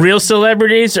 Like real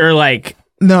celebrities or like...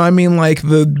 No, I mean like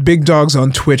the big dogs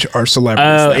on Twitch are celebrities.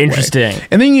 Oh, interesting.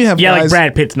 And then you have guys, like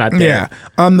Brad Pitt's not there.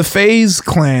 Yeah. The FaZe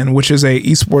clan, which is a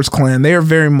esports clan, they are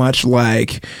very much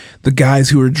like the guys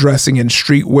who are dressing in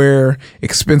streetwear,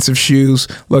 expensive shoes.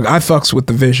 Look, I fucks with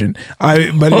the vision.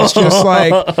 But it's just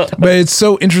but it's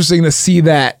so interesting to see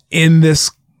that in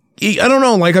this. I don't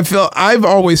know. Like I've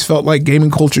always felt like gaming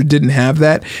culture didn't have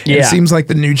that. Yeah. It seems like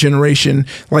the new generation,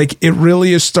 like it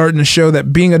really is starting to show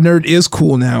that being a nerd is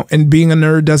cool now. And being a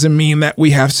nerd doesn't mean that we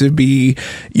have to be,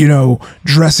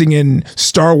 dressing in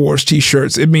Star Wars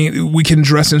t-shirts. It means we can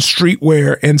dress in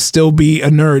streetwear and still be a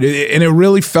nerd. And it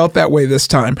really felt that way this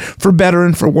time, for better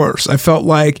and for worse. I felt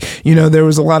like, there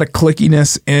was a lot of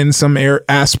clickiness in some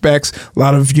aspects, a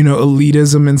lot of,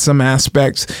 elitism in some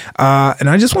aspects. And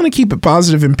I just want to keep it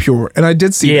positive and pure. And I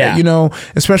did see that,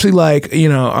 especially like, I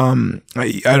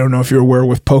don't know if you're aware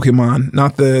with Pokemon,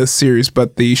 not the series,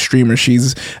 but the streamer.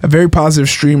 She's a very positive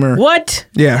streamer. What?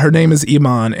 Yeah, her name is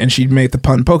Iman, and she made the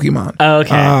pun Pokemon. Oh,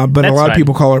 okay. But a lot of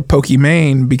people call her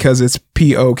Pokimane because it's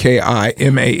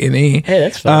Pokimane. Hey,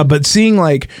 that's fun. But seeing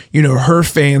like, her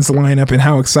fans line up and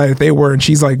how excited they were, and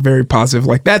she's like very positive,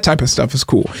 like that type of stuff is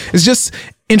cool. It's just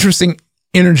interesting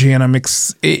energy, and I'm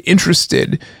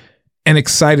interested and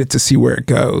excited to see where it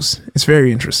goes. It's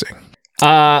very interesting.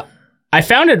 I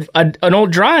found an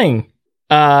old drawing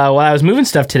while I was moving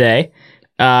stuff today.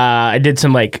 I did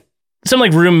some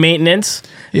room maintenance.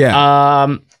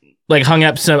 Yeah. Hung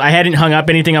up some. I hadn't hung up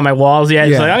anything on my walls yet.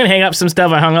 Yeah. So I'm gonna hang up some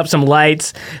stuff. I hung up some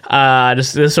lights.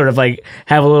 Just sort of like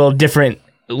have a little different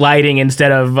lighting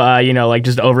instead of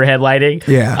just overhead lighting.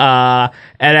 Yeah.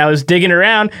 And I was digging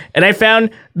around and I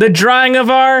found the drawing of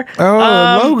our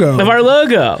logo. Of our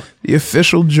logo. The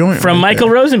official joint from Michael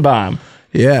Rosenbaum.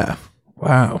 Yeah.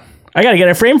 Wow. I gotta get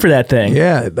a frame for that thing.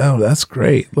 Yeah, no, that's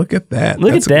great. Look at that.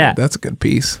 That's a good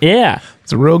piece. Yeah.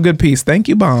 It's a real good piece. Thank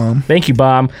you, Bomb. Thank you,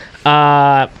 Bomb.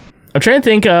 I'm trying to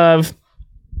think of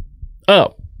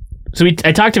so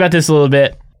I talked about this a little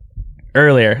bit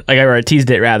earlier, or I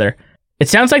teased it rather. It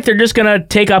sounds like they're just gonna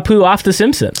take Apu off The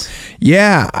Simpsons.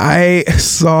 Yeah, I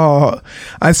saw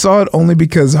it only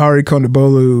because Hari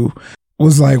Kondabolu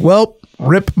was like, well,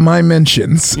 rip my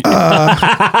mentions.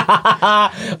 Oh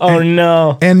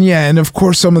no. And of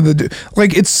course some of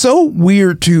it's so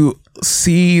weird to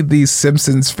see these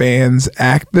Simpsons fans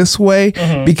act this way,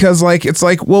 because it's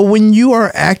like, well, when you are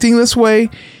acting this way,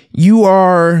 you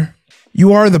are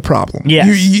the problem.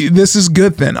 Yes. This is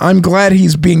good then. I'm glad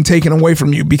he's being taken away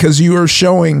from you because you are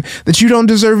showing that you don't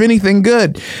deserve anything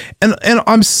good. And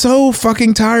I'm so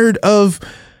fucking tired of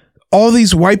all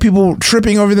these white people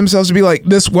tripping over themselves to be like,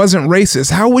 this wasn't racist.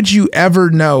 How would you ever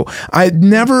know? I'd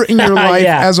never in your life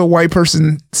as a white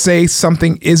person say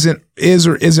something is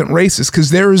or isn't racist, because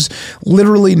there is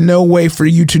literally no way for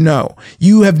you to know.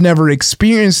 You have never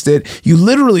experienced it. You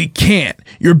literally can't.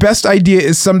 Your best idea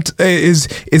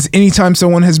is anytime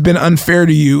someone has been unfair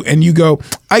to you and you go,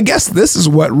 I guess this is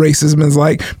what racism is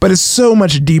like, but it's so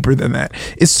much deeper than that.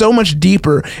 It's so much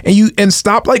deeper. And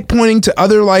stop pointing to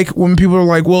other, when people are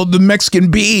like, well, the Mexican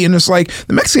bee, and it's like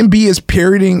the Mexican bee is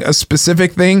parroting a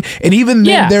specific thing, and even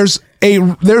then there's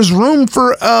there's room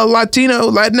for a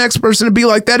Latinx person to be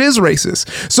like, that is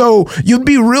racist. So you'd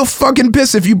be real fucking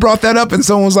pissed if you brought that up and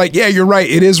someone was like, yeah, you're right,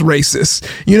 it is racist,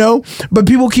 you know? But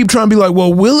people keep trying to be like,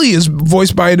 well, Willie is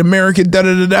voiced by an American,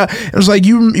 da-da-da-da. It's like,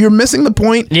 you're missing the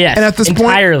point. Yes, and at this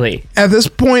entirely. At this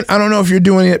point, I don't know if you're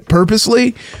doing it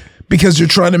purposely because you're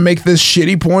trying to make this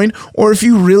shitty point, or if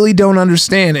you really don't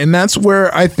understand. And that's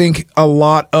where I think a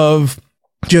lot of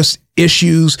just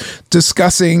issues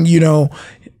discussing, you know,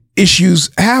 issues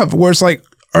have, where it's like,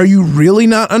 are you really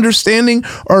not understanding,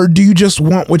 or do you just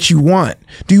want what you want?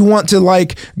 Do you want to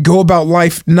like go about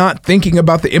life not thinking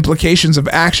about the implications of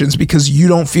actions because you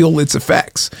don't feel its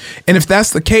effects? And if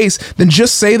that's the case, then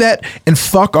just say that and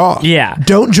fuck off. Yeah.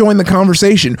 Don't join the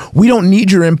conversation. We don't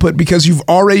need your input because you've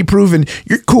already proven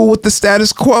you're cool with the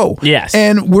status quo. Yes.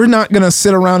 And we're not going to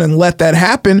sit around and let that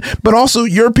happen. But also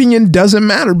your opinion doesn't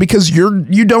matter because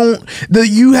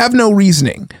you have no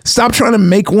reasoning. Stop trying to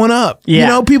make one up. Yeah. You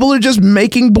know, people are just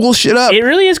making bullshit up. It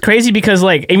really is crazy because,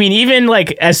 like, I mean, even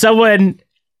like as someone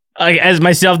as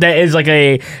myself that is like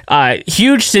a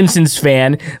huge Simpsons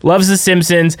fan, loves the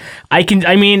Simpsons, I think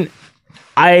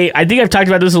I've talked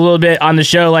about this a little bit on the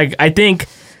show. Like, I think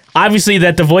obviously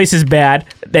that the voice is bad,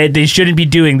 that they shouldn't be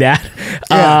doing that.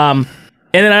 Yeah.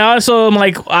 And then I also am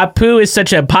like, Apu is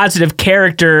such a positive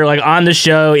character, like on the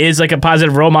show, is like a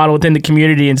positive role model within the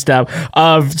community and stuff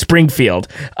of Springfield.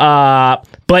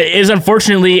 But is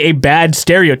unfortunately a bad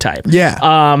stereotype. Yeah.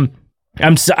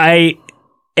 I'm sad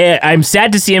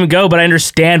to see him go, but I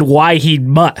understand why he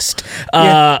must.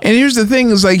 Yeah. And here's the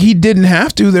thing: is like, he didn't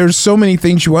have to. There's so many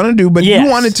things you want to do, but yes. you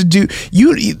wanted to do.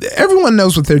 Everyone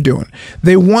knows what they're doing.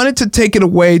 They wanted to take it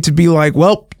away to be like,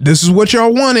 well, this is what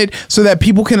y'all wanted, so that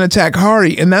people can attack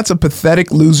Hari, and that's a pathetic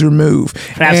loser move.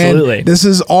 Absolutely. And this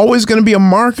is always going to be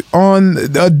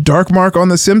a dark mark on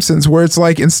The Simpsons, where it's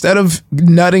like, instead of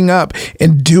nutting up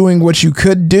and doing what you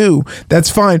could do, that's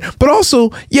fine. But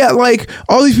also, yeah, like,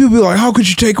 all these people be like, how could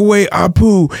you take away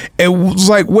Apu? It was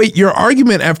like, wait, your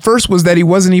argument at first was that he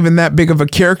wasn't even that big of a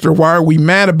character. Why are we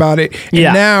mad about it?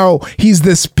 And now he's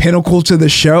this pinnacle to the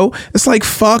show. It's like,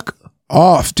 fuck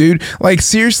off, dude. Like,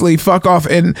 seriously, fuck off.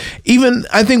 And even,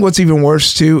 I think what's even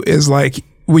worse too is like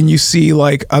when you see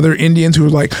like other Indians who are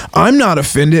like, I'm not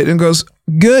offended, and goes,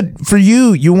 good for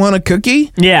you. You want a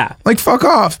cookie? Yeah. Like, fuck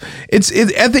off. It's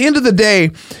at the end of the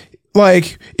day,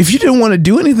 like, if you didn't want to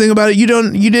do anything about it, you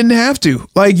didn't have to.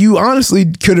 Like, you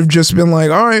honestly could have just been like,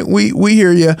 all right, we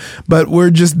hear you, but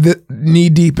we're just knee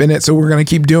deep in it, so we're going to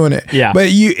keep doing it. Yeah. But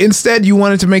instead you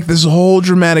wanted to make this whole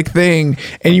dramatic thing,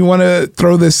 and you want to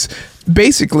throw this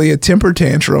basically a temper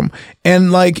tantrum.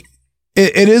 And like,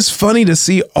 it is funny to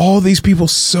see all these people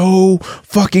so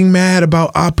fucking mad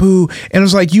about Apu. And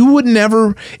it's like, you would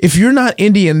never, if you're not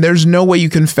Indian, there's no way you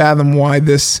can fathom why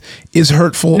this is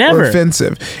hurtful or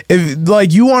offensive. If,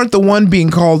 like, you aren't the one being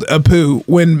called Apu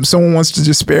when someone wants to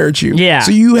disparage you. Yeah.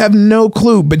 So you have no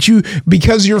clue, but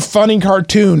because you're funny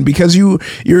cartoon, because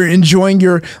you're enjoying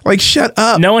your, like, shut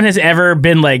up. No one has ever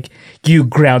been like, you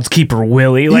groundskeeper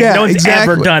Willie. Like, no one's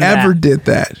ever done that. Ever did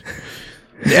that.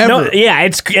 Ever. No, yeah,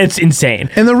 it's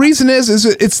insane. And the reason is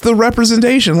it's the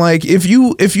representation. Like, if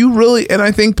you really, and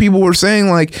I think people were saying,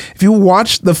 like, if you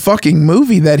watch the fucking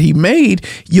movie that he made,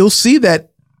 you'll see that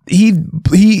he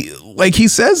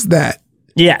says that.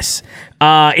 Yes.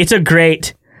 It's a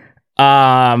great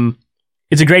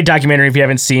documentary if you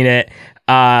haven't seen it.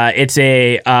 It's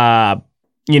a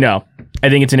I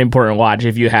think it's an important watch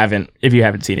if you haven't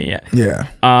seen it yet. Yeah.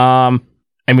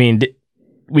 I mean,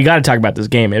 we got to talk about this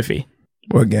game, Iffy.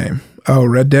 What game? Oh,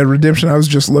 Red Dead Redemption. I was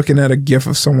just looking at a gif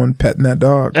of someone petting that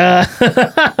dog.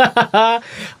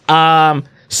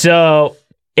 So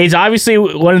it's obviously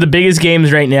one of the biggest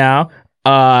games right now.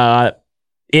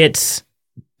 It's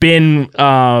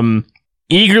been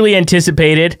eagerly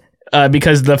anticipated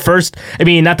because not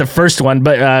the first one,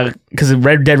 but because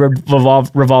Red Dead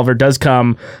Revolver does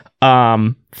come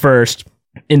first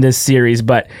in this series,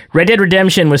 but Red Dead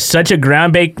Redemption was such a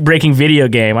groundbreaking video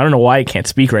game. I don't know why I can't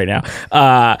speak right now.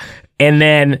 And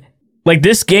then, like,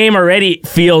 this game already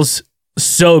feels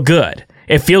so good.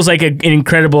 It feels like an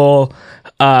incredible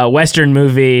Western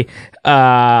movie.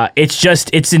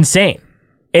 It's insane.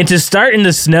 And to start in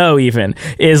the snow even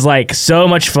is like so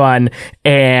much fun,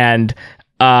 and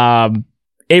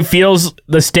it feels,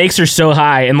 the stakes are so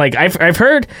high. And like I've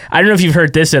heard, I don't know if you've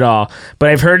heard this at all, but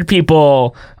I've heard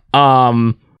people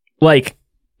like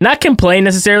not complain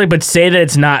necessarily, but say that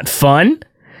it's not fun.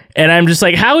 And I'm just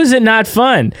like, how is it not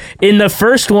fun? In the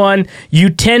first one, you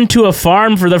tend to a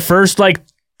farm for the first like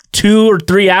 2 or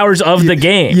 3 hours of the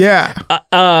game. Yeah.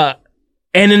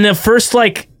 And in the first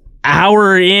like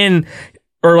hour in,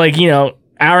 or like,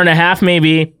 hour and a half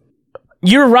maybe,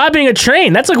 you're robbing a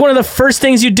train. That's like one of the first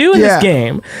things you do in this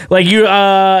game. Like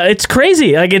it's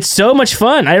crazy. Like it's so much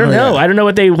fun. I don't know. I don't know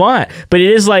what they want, but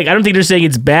it is like, I don't think they're saying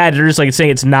it's bad. They're just like saying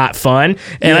it's not fun.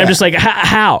 And I'm just like,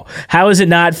 how is it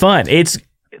not fun?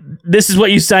 This is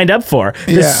what you signed up for.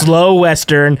 This slow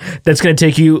Western that's going to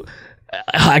take you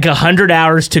like 100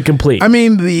 hours to complete. I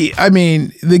mean,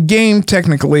 the game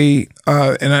technically,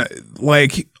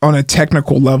 like on a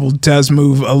technical level, does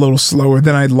move a little slower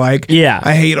than I'd like. Yeah,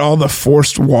 I hate all the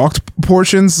forced walked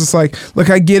portions. It's like, look,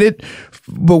 I get it,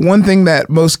 but one thing that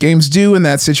most games do in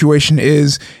that situation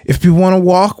is if people want to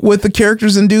walk with the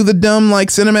characters and do the dumb like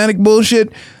cinematic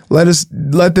bullshit, let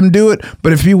them do it.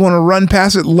 But if you want to run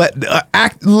past it, let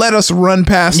us run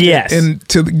past it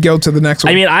and go to the next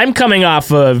one. I mean, I'm coming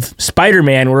off of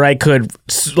Spider-Man where I could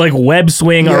like web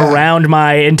swing around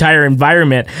my entire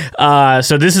environment.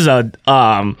 So this is a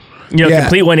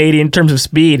complete 180 in terms of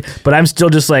speed. But I'm still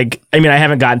just like, I mean, I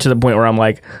haven't gotten to the point where I'm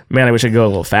like, man, I wish I could go a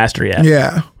little faster yet.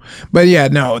 Yeah. But yeah,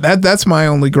 no, that's my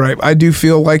only gripe. I do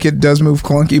feel like it does move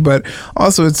clunky, but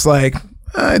also it's like,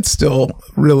 it's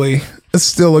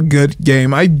still a good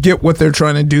game. I get what they're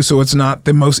trying to do, so it's not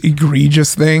the most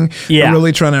egregious thing. Yeah. They're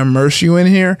really trying to immerse you in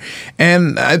here.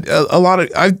 And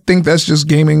I think that's just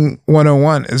gaming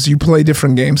 101, is you play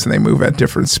different games and they move at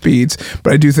different speeds.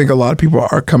 But I do think a lot of people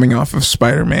are coming off of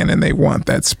Spider-Man and they want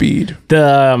that speed.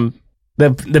 The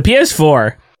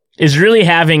PS4 is really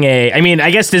having I mean,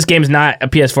 I guess this game's not a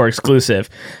PS4 exclusive,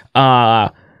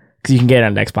 because you can get it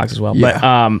on Xbox as well. Yeah.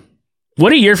 But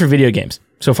what a year for video games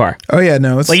so far. Oh yeah,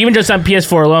 no, it's like even just on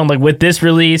PS4 alone, like with this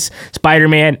release,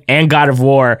 Spider-Man and God of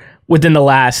War within the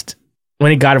last,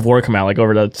 when did God of War come out? Like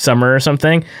over the summer or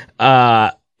something?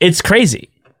 It's crazy.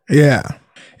 Yeah.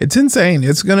 It's insane.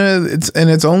 It's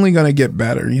only gonna get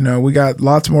better. You know, we got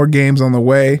lots more games on the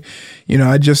way. You know,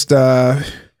 I just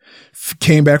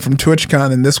came back from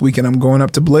TwitchCon, and this weekend I'm going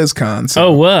up to BlizzCon. So,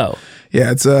 oh whoa.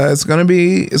 Yeah, it's gonna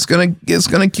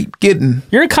keep getting.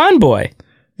 You're a con boy.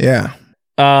 Yeah.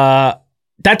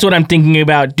 That's what I'm thinking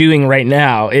about doing right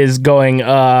now, is going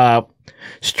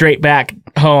straight back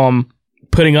home,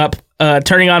 turning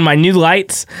on my new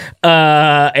lights,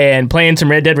 and playing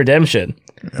some Red Dead Redemption.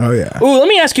 Oh yeah. Ooh, let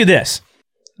me ask you this.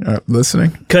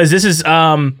 Listening. Because this is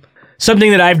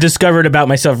something that I've discovered about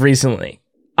myself recently.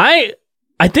 I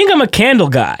think I'm a candle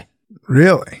guy.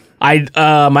 Really?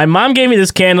 My mom gave me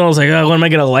this candle. I was like, oh, when am I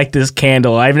gonna like this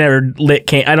candle? I've never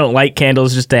lit I don't like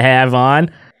candles just to have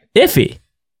on. Iffy.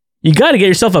 You got to get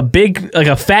yourself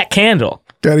a fat candle.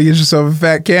 Got to get yourself a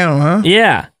fat candle, huh?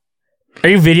 Yeah. Are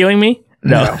you videoing me?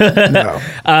 No. No.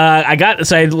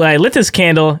 I lit this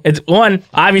candle. It's one,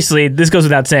 obviously, this goes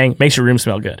without saying, makes your room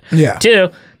smell good. Yeah.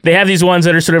 Two, they have these ones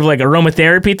that are sort of like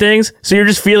aromatherapy things, so you're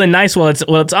just feeling nice while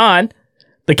it's on.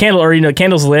 The candle, or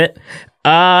candle's lit,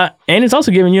 and it's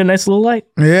also giving you a nice little light.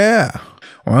 Yeah.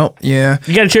 Well, yeah.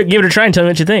 You got to give it a try and tell me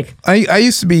what you think. I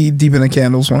used to be deep into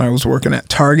candles when I was working at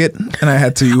Target, and I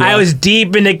had to... I was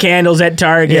deep into candles at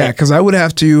Target. Yeah, because I would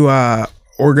have to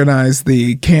organize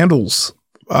the candles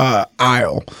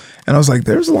aisle, and I was like,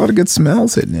 there's a lot of good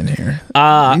smells hidden in here.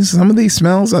 Some of these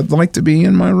smells I'd like to be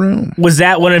in my room. Was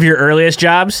that one of your earliest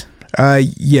jobs?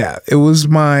 Yeah, it was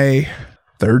my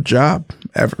third job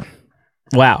ever.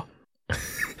 Wow.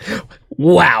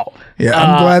 Wow. Yeah,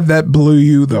 I'm glad that blew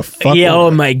you the fuck Yeah, away.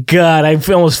 Oh my God. I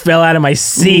almost fell out of my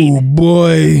seat. Oh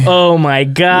boy. Oh my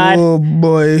God. Oh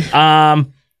boy.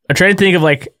 I'm trying to think of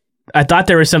I thought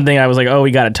there was something I was like, oh, we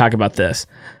got to talk about this.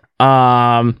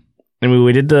 And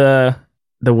we did the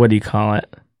what do you call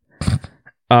it?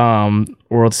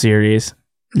 World Series.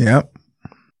 Yep.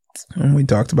 And we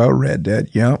talked about Red Dead.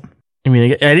 Yep. I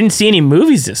mean, I didn't see any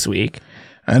movies this week.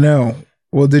 I know.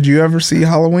 Well, did you ever see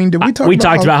Halloween? Did we talk? We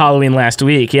talked about Halloween last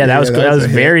week. Yeah, that was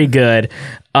very good.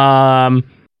 I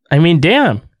mean,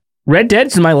 damn, Red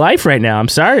Dead's in my life right now. I'm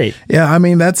sorry. Yeah, I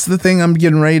mean that's the thing. I'm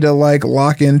getting ready to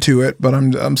lock into it, but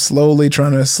I'm slowly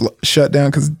trying to shut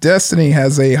down because Destiny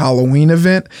has a Halloween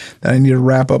event that I need to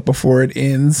wrap up before it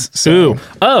ends. So. Ooh.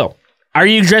 Oh, are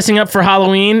you dressing up for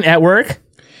Halloween at work?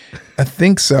 I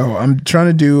think so. I'm trying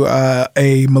to do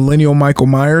a millennial Michael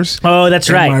Myers. Oh,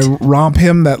 that's right. I romp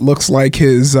him that looks like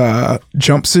his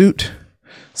jumpsuit.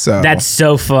 So that's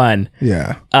so fun.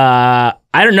 Yeah. I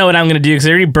don't know what I'm gonna do because I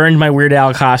already burned my Weird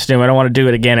Al costume. I don't want to do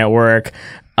it again at work.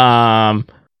 I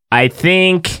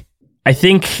think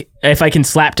if I can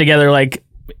slap together like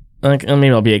maybe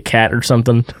I'll be a cat or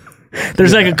something.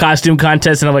 There's like a costume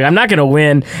contest, and I'm like, I'm not gonna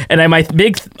win. And my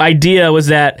big idea was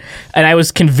that, and I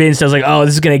was convinced, I was like, oh,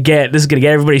 this is gonna get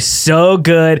everybody so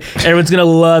good. Everyone's gonna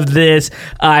love this.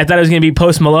 I thought it was gonna be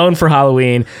Post Malone for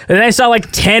Halloween, and then I saw like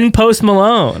 10 Post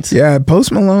Malones. Yeah,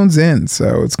 Post Malone's in,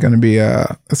 so it's gonna be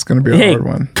a hard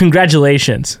one.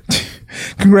 Congratulations.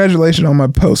 Congratulations on my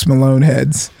Post Malone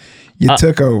heads. You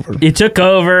took over. You took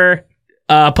over.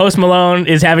 Post Malone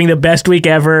is having the best week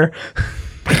ever.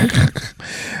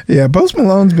 Yeah, Post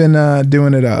Malone's been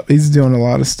doing it up. He's doing a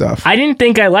lot of stuff. I didn't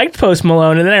think I liked Post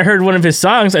Malone, and then I heard one of his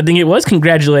songs. I think it was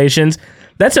Congratulations.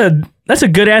 That's a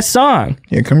good ass song.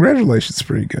 Yeah, Congratulations is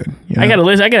pretty good. You know?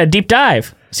 I got a deep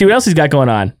dive. See what else he's got going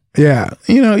on. Yeah,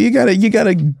 you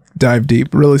gotta dive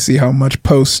deep. Really see how much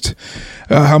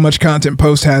content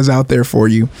Post has out there for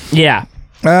you. Yeah.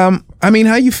 I mean,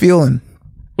 how you feeling?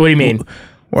 What do you mean?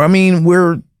 Well, I mean,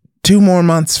 we're 2 more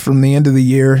months from the end of the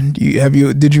year.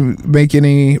 Did you make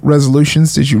any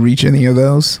resolutions? Did you reach any of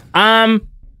those? I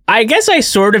guess I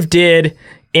sort of did.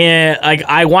 Like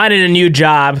I wanted a new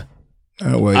job.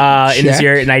 In this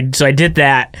year, and I did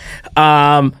that.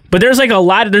 But there's like a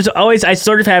lot of, I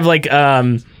sort of have like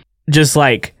just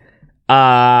like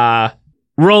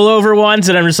rollover ones,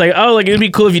 and I'm just like, oh, like it would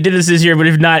be cool if you did this year, but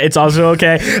if not, it's also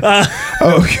okay.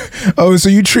 So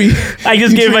you treat I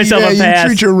just gave myself a pass. You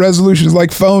treat your resolutions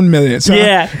like phone minutes. Huh?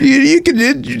 Yeah, you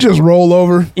just roll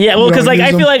over. Yeah, well, because like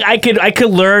I feel like I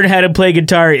could learn how to play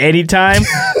guitar at any time.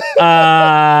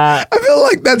 I feel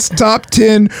like that's top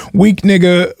 10 weak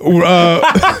nigga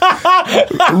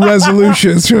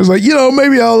resolutions. It was like,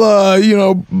 maybe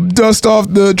I'll dust off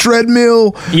the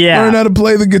treadmill. Yeah, learn how to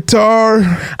play the guitar.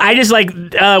 I just like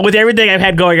with everything I've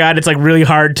had going on, it's like really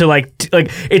hard to like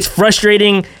it's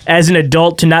frustrating as an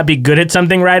adult to not be good at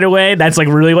something right away. That's like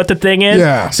really what the thing is.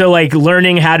 Yeah. So like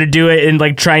learning how to do it and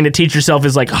like trying to teach yourself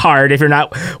is like hard if you're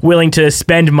not willing to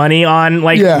spend money on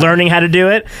like learning how to do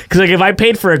it. Because like if I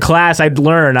paid for a class, I'd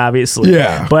learn obviously.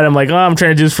 Yeah. But I'm like, oh, I'm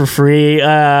trying to do this for free.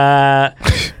 I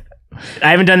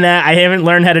haven't done that. I haven't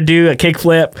learned how to do a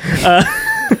kickflip.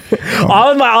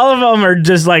 All of them are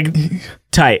just like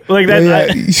tight. Like that. Yeah.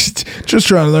 Just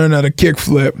trying to learn how to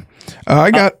kickflip.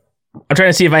 I'm trying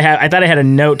to see if I thought I had a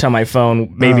note on my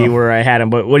phone, maybe where I had them.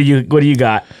 But what do you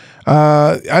got?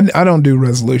 I don't do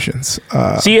resolutions.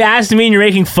 So you asked me, and you're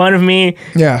making fun of me.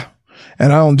 Yeah,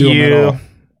 and I don't do them at all.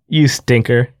 You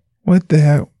stinker. What the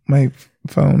hell? My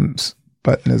phone's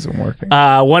button isn't working.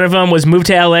 One of them was move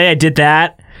to LA. I did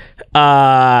that.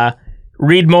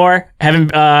 Read more.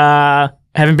 Haven't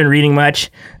been reading much.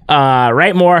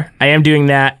 Write more. I am doing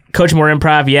that. Coach more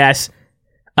improv. Yes.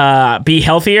 Be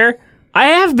healthier. I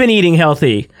have been eating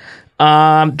healthy.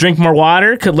 Drink more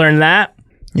water. Could learn that.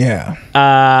 Yeah.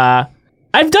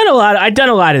 I've done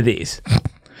a lot of these.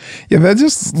 Yeah, that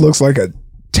just looks like a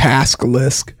task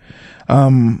list.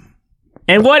 And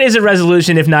what is a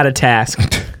resolution if not a task?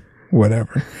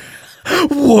 Whatever.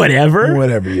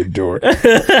 Whatever, you dork.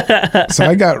 So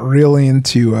I got really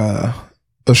into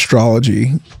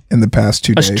astrology in the past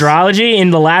 2 days. Astrology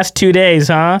in the last 2 days,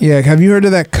 huh? Yeah. Have you heard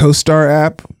of that CoStar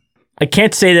app? I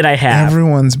can't say that I have.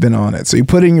 Everyone's been on it. So you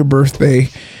put in your birthday,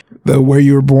 where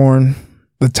you were born,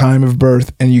 the time of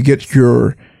birth, and you get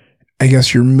your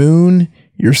moon,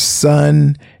 your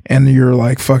sun, and your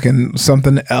like fucking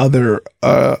something other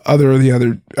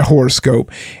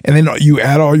horoscope. And then you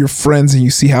add all your friends and you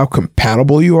see how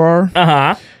compatible you are.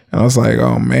 Uh-huh. And I was like,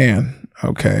 oh man,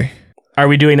 okay. Are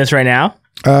we doing this right now?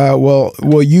 Well,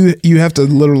 you have to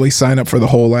literally sign up for the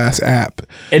whole ass app.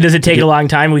 And does it take a long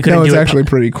time? We couldn't do it. No, it's actually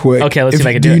pretty quick. Okay, let's see if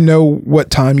I can do it. Do you know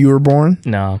what time you were born?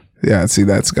 No. Yeah, see,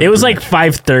 that's good. It was like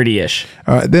 5:30ish.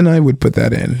 Then I would put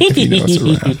that in. If you know it's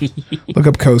around. Look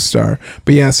up CoStar.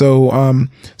 But yeah, so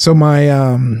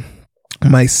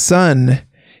my son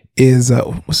is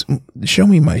show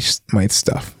me my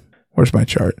stuff. Where's my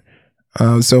chart?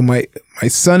 So my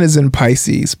sun is in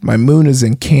Pisces, my moon is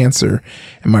in Cancer,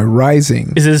 and my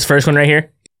rising is this first one right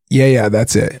here? Yeah,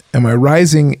 that's it. And my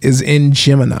rising is in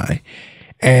Gemini,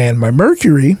 and my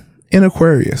Mercury in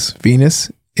Aquarius,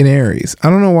 Venus in Aries. I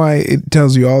don't know why it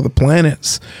tells you all the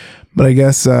planets, but I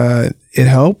guess it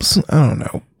helps. I don't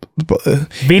know.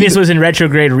 Venus was in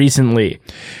retrograde recently.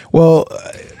 Well,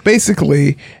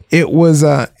 basically, it was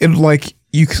let's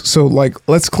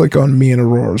click on me and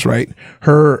Aurora's, right?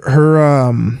 Her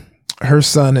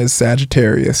sun is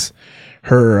Sagittarius,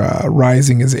 her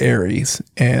rising is Aries,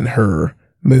 and her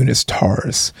moon is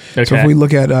Taurus. So Okay. if we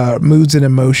look at moods and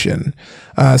emotion,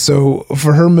 so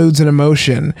for her moods and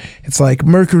emotion, it's like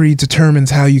Mercury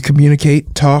determines how you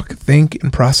communicate, talk, think,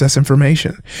 and process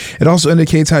information. It also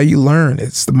indicates how you learn.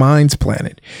 It's the mind's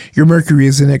planet. Your Mercury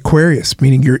is in Aquarius,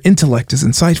 meaning your intellect is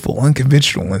insightful,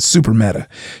 unconventional, and super meta.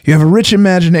 You have a rich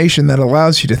imagination that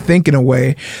allows you to think in a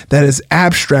way that is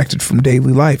abstracted from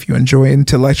daily life. You enjoy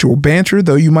intellectual banter,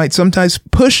 though you might sometimes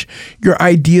push your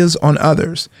ideas on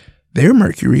others. Their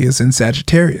Mercury is in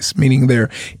Sagittarius, meaning their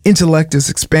intellect is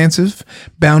expansive,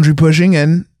 boundary pushing,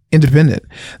 and independent.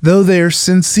 Though their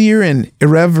sincere and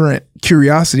irreverent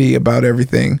curiosity about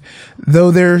everything,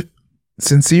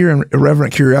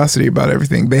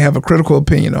 they have a critical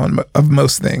opinion of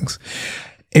most things.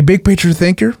 A big picture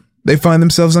thinker, they find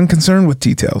themselves unconcerned with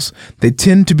details. They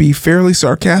tend to be fairly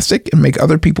sarcastic and make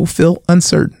other people feel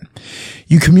uncertain.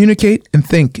 You communicate and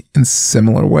think in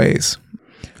similar ways.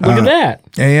 Look at that.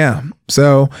 Yeah.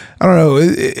 So I don't know.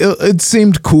 It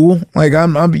seemed cool. Like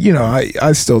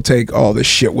I still take all this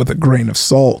shit with a grain of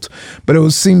salt, but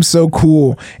it seemed so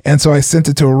cool. And so I sent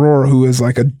it to Aurora, who is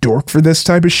like a dork for this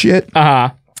type of shit.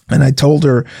 And I told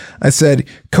her, I said,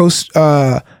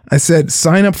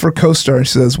 sign up for CoStar. And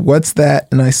she says, what's that?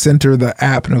 And I sent her the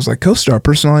app, and it was like, CoStar,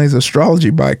 personalized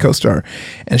astrology by CoStar.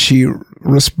 And she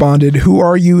responded, who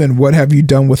are you and what have you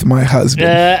done with my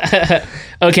husband?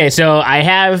 Okay, so I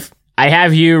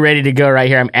have you ready to go right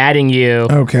here. I'm adding you.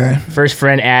 Okay. First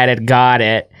friend added. Got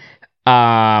it. All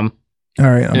right,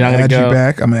 I'm going to add you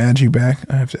back. I'm going to add you back.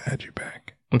 I have to add you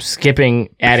back. I'm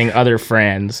skipping adding other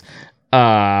friends.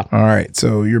 All right,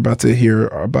 so you're about to hear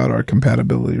about our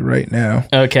compatibility right now.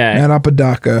 Okay. Matt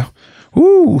Apodaca.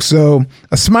 Ooh, so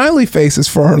a smiley face is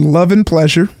for our love and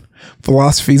pleasure,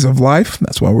 philosophies of life.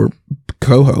 That's why we're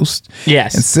co-hosts.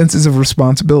 Yes. And senses of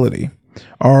responsibility.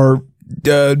 Our,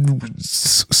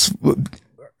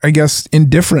 I guess,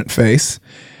 indifferent face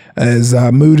is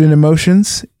mood and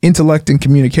emotions, intellect and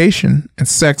communication, and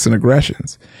sex and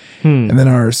aggressions. And then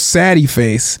our saddie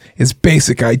face is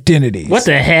basic identities. What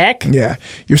the heck? Yeah.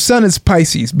 Your sun is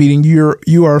Pisces, meaning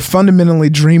you are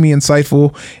fundamentally dreamy,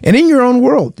 insightful, and in your own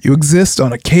world. You exist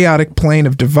on a chaotic plane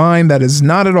of divine that is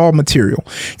not at all material.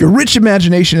 Your rich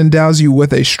imagination endows you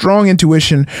with a strong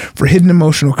intuition for hidden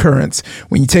emotional currents.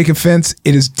 When you take offense,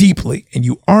 it is deeply, and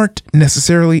you aren't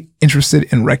necessarily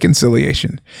interested in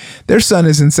reconciliation. Their sun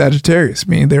is in Sagittarius,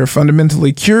 meaning they are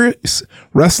fundamentally curious,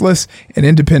 restless, and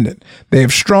independent. They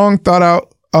have strong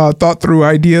thought through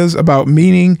ideas about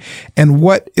meaning and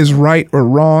what is right or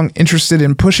wrong, interested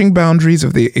in pushing boundaries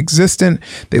of the existent.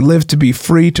 They live to be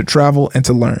free to travel and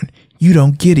to learn. You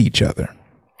don't get each other.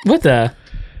 What the?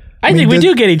 I think we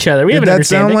do get each other. We have an Did that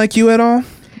understanding. sound like you at all?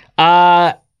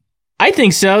 I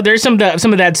think so. There's some of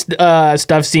that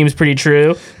stuff seems pretty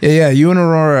true. Yeah. You and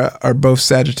Aurora are both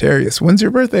Sagittarius. When's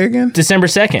your birthday again? December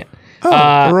 2nd.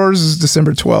 Oh, Aurora's is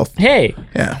December 12th. Hey.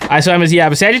 Yeah. I'm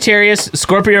a Sagittarius,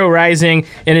 Scorpio rising,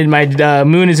 and then my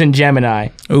moon is in Gemini.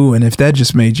 Ooh, and if that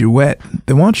just made you wet,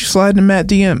 then why don't you slide into Matt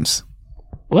DMs?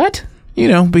 What? You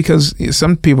know, because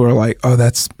some people are like, oh,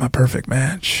 that's my perfect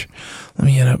match. Let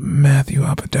me hit up Matthew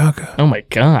Apodaca. Oh my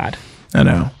God. I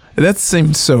know. That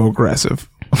seems so aggressive.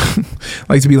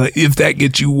 Like to be like, if that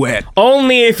gets you wet.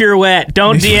 Only if you're wet.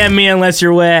 Don't DM me unless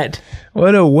you're wet.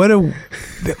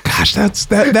 Gosh,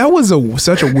 that was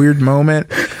such a weird moment.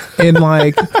 And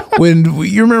like when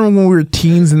you remember when we were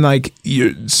teens and like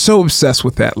you're so obsessed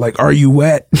with that. Like, are you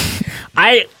wet?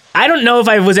 I don't know if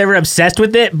I was ever obsessed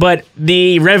with it, but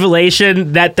the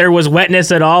revelation that there was wetness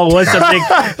at all was something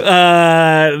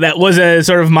that was a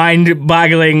sort of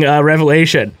mind-boggling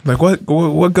revelation. Like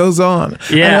what goes on?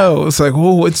 Yeah. I know. It's like,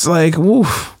 whoa, it's like,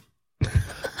 woof.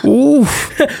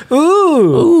 Oof.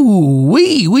 Ooh.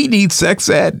 We need sex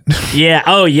ed. Yeah.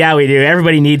 Oh, yeah, we do.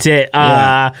 Everybody needs it.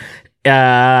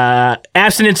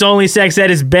 Abstinence only sex ed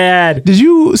is bad. Did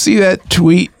you see that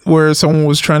tweet where someone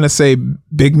was trying to say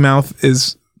Big Mouth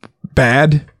is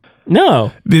bad?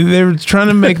 No. They were trying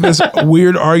to make this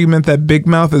weird argument that Big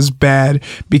Mouth is bad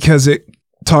because it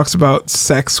talks about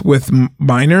sex with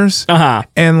minors.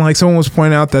 And like someone was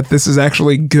pointing out that this is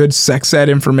actually good sex ed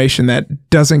information that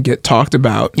doesn't get talked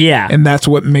about. Yeah. And that's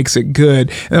what makes it good.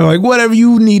 And they're like, whatever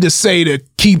you need to say to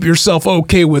keep yourself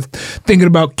okay with thinking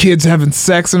about kids having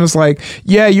sex. And it's like,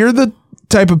 yeah, you're the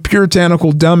type of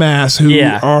puritanical dumbass who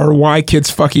are why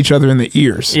kids fuck each other in the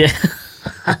ears. Yeah.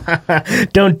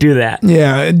 Don't do that.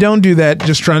 Yeah, don't do that.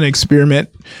 Just trying to experiment.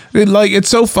 It's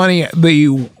so funny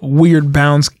the weird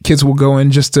bounds kids will go in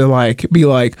just to like be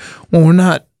like, well, we're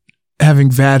not having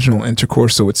vaginal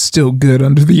intercourse, so it's still good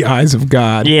under the eyes of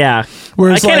God. Yeah.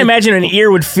 Whereas I can't imagine an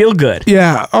ear would feel good.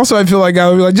 Yeah. Also, I feel like I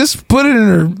would be like, just put it in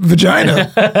her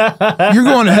vagina. You're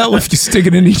going to hell if you stick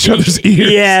it in each other's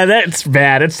ears. Yeah, that's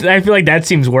bad. I feel like that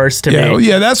seems worse to Yeah, me. well,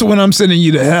 yeah, that's when I'm sending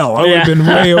you to hell. I would have been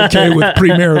way okay with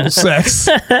premarital sex.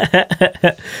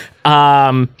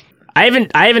 I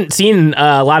haven't seen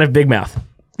a lot of Big Mouth.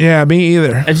 Yeah, me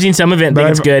either. I've seen some of it and But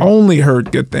think it's I've good. only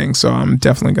heard good things, so I'm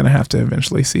definitely going to have to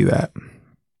eventually see that.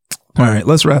 All right,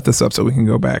 let's wrap this up so we can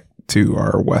go back to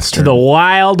our Western. To the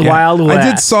wild, wild west.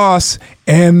 I did Sauce,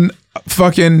 and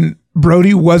fucking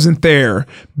Brody wasn't there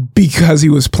because he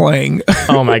was playing.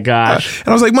 Oh my gosh. And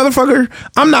I was like, motherfucker,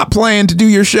 I'm not playing to do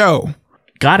your show.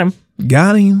 Got him.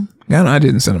 Got him. I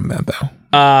didn't send him that, though.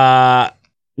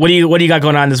 What do you got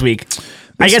going on this week?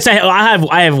 I guess I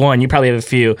have one. You probably have a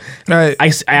few. I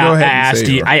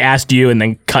asked you and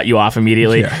then cut you off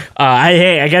immediately. Yeah.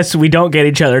 I guess we don't get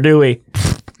each other, do we?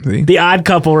 See? The odd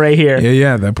couple right here.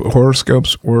 Yeah, the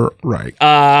horoscopes were right.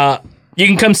 You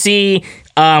can come see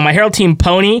my Herald Team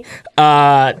Pony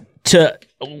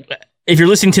if you're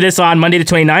listening to this on Monday the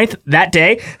 29th, that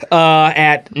day,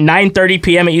 at 9:30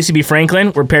 p.m. at UCB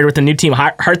Franklin. We're paired with the new team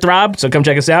Heartthrob, so come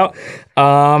check us out.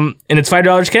 And it's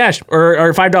 $5 cash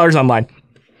or $5 online.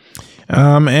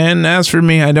 And as for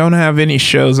me, I don't have any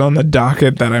shows on the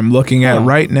docket that I'm looking at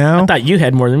right now. I thought you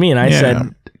had more than me, and I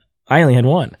said I only had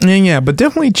one. Yeah, but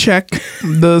definitely check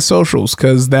the socials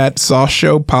because that Sauce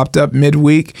show popped up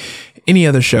midweek. Any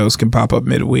other shows can pop up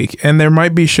midweek. And there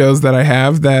might be shows that I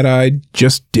have that I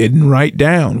just didn't write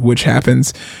down, which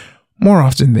happens more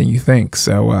often than you think.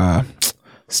 So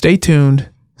stay tuned,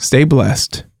 stay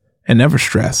blessed, and never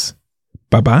stress.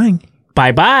 Bye-bye.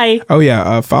 Bye-bye. Oh,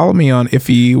 yeah. Follow me on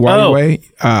Ify Wadiwe,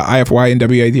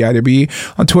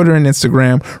 IFYNWADIWE on Twitter and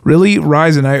Instagram. Really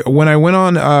rising. When I went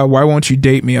on Why Won't You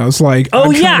Date Me, I was like...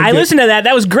 Oh, yeah. I listened to that.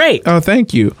 That was great. Oh,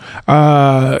 thank you.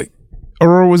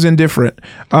 Aurora was indifferent.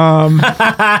 Yeah,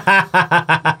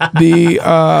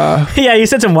 you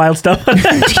said some wild stuff.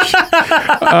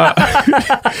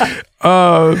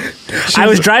 I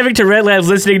was driving to Redlands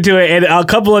listening to it, and a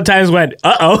couple of times went,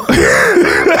 uh-oh.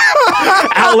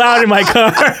 Out loud in my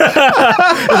car.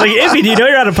 I was like, Ify, do you know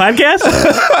you're on a podcast?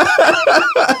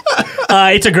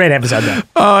 It's a great episode, though.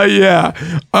 Yeah.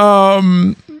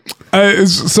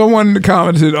 Someone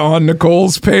commented on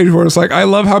Nicole's page where it's like, I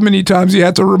love how many times you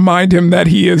had to remind him that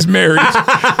he is married.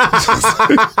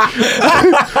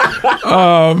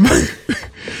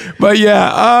 But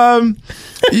yeah,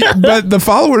 but the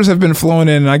followers have been flowing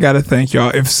in, and I got to thank y'all.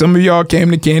 If some of y'all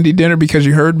came to Candy Dinner because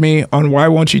you heard me on Why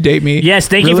Won't You Date Me? Yes,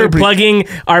 thank you for plugging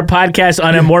our podcast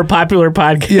on a more popular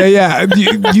podcast. Yeah.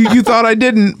 You thought I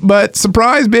didn't, but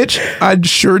surprise, bitch, I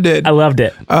sure did. I loved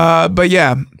it. But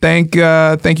yeah, thank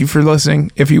you for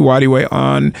listening. If you Wadiwe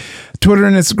on Twitter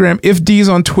and Instagram, if D's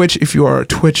on Twitch, if you are a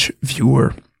Twitch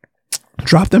viewer,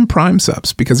 drop them Prime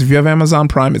subs, because if you have Amazon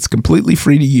Prime, it's completely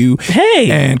free to you.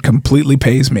 Hey, and completely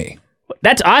pays me.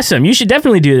 That's awesome. You should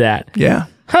definitely do that. Yeah.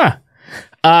 Huh.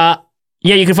 Yeah,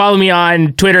 you can follow me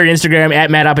on Twitter and Instagram at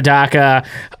Matt Apodaca.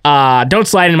 Don't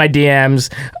slide in my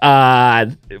DMs.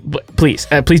 Please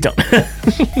don't.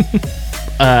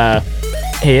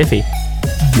 Hey, Ify.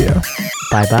 Yeah.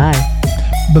 Bye-bye.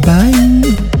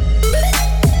 Bye-bye.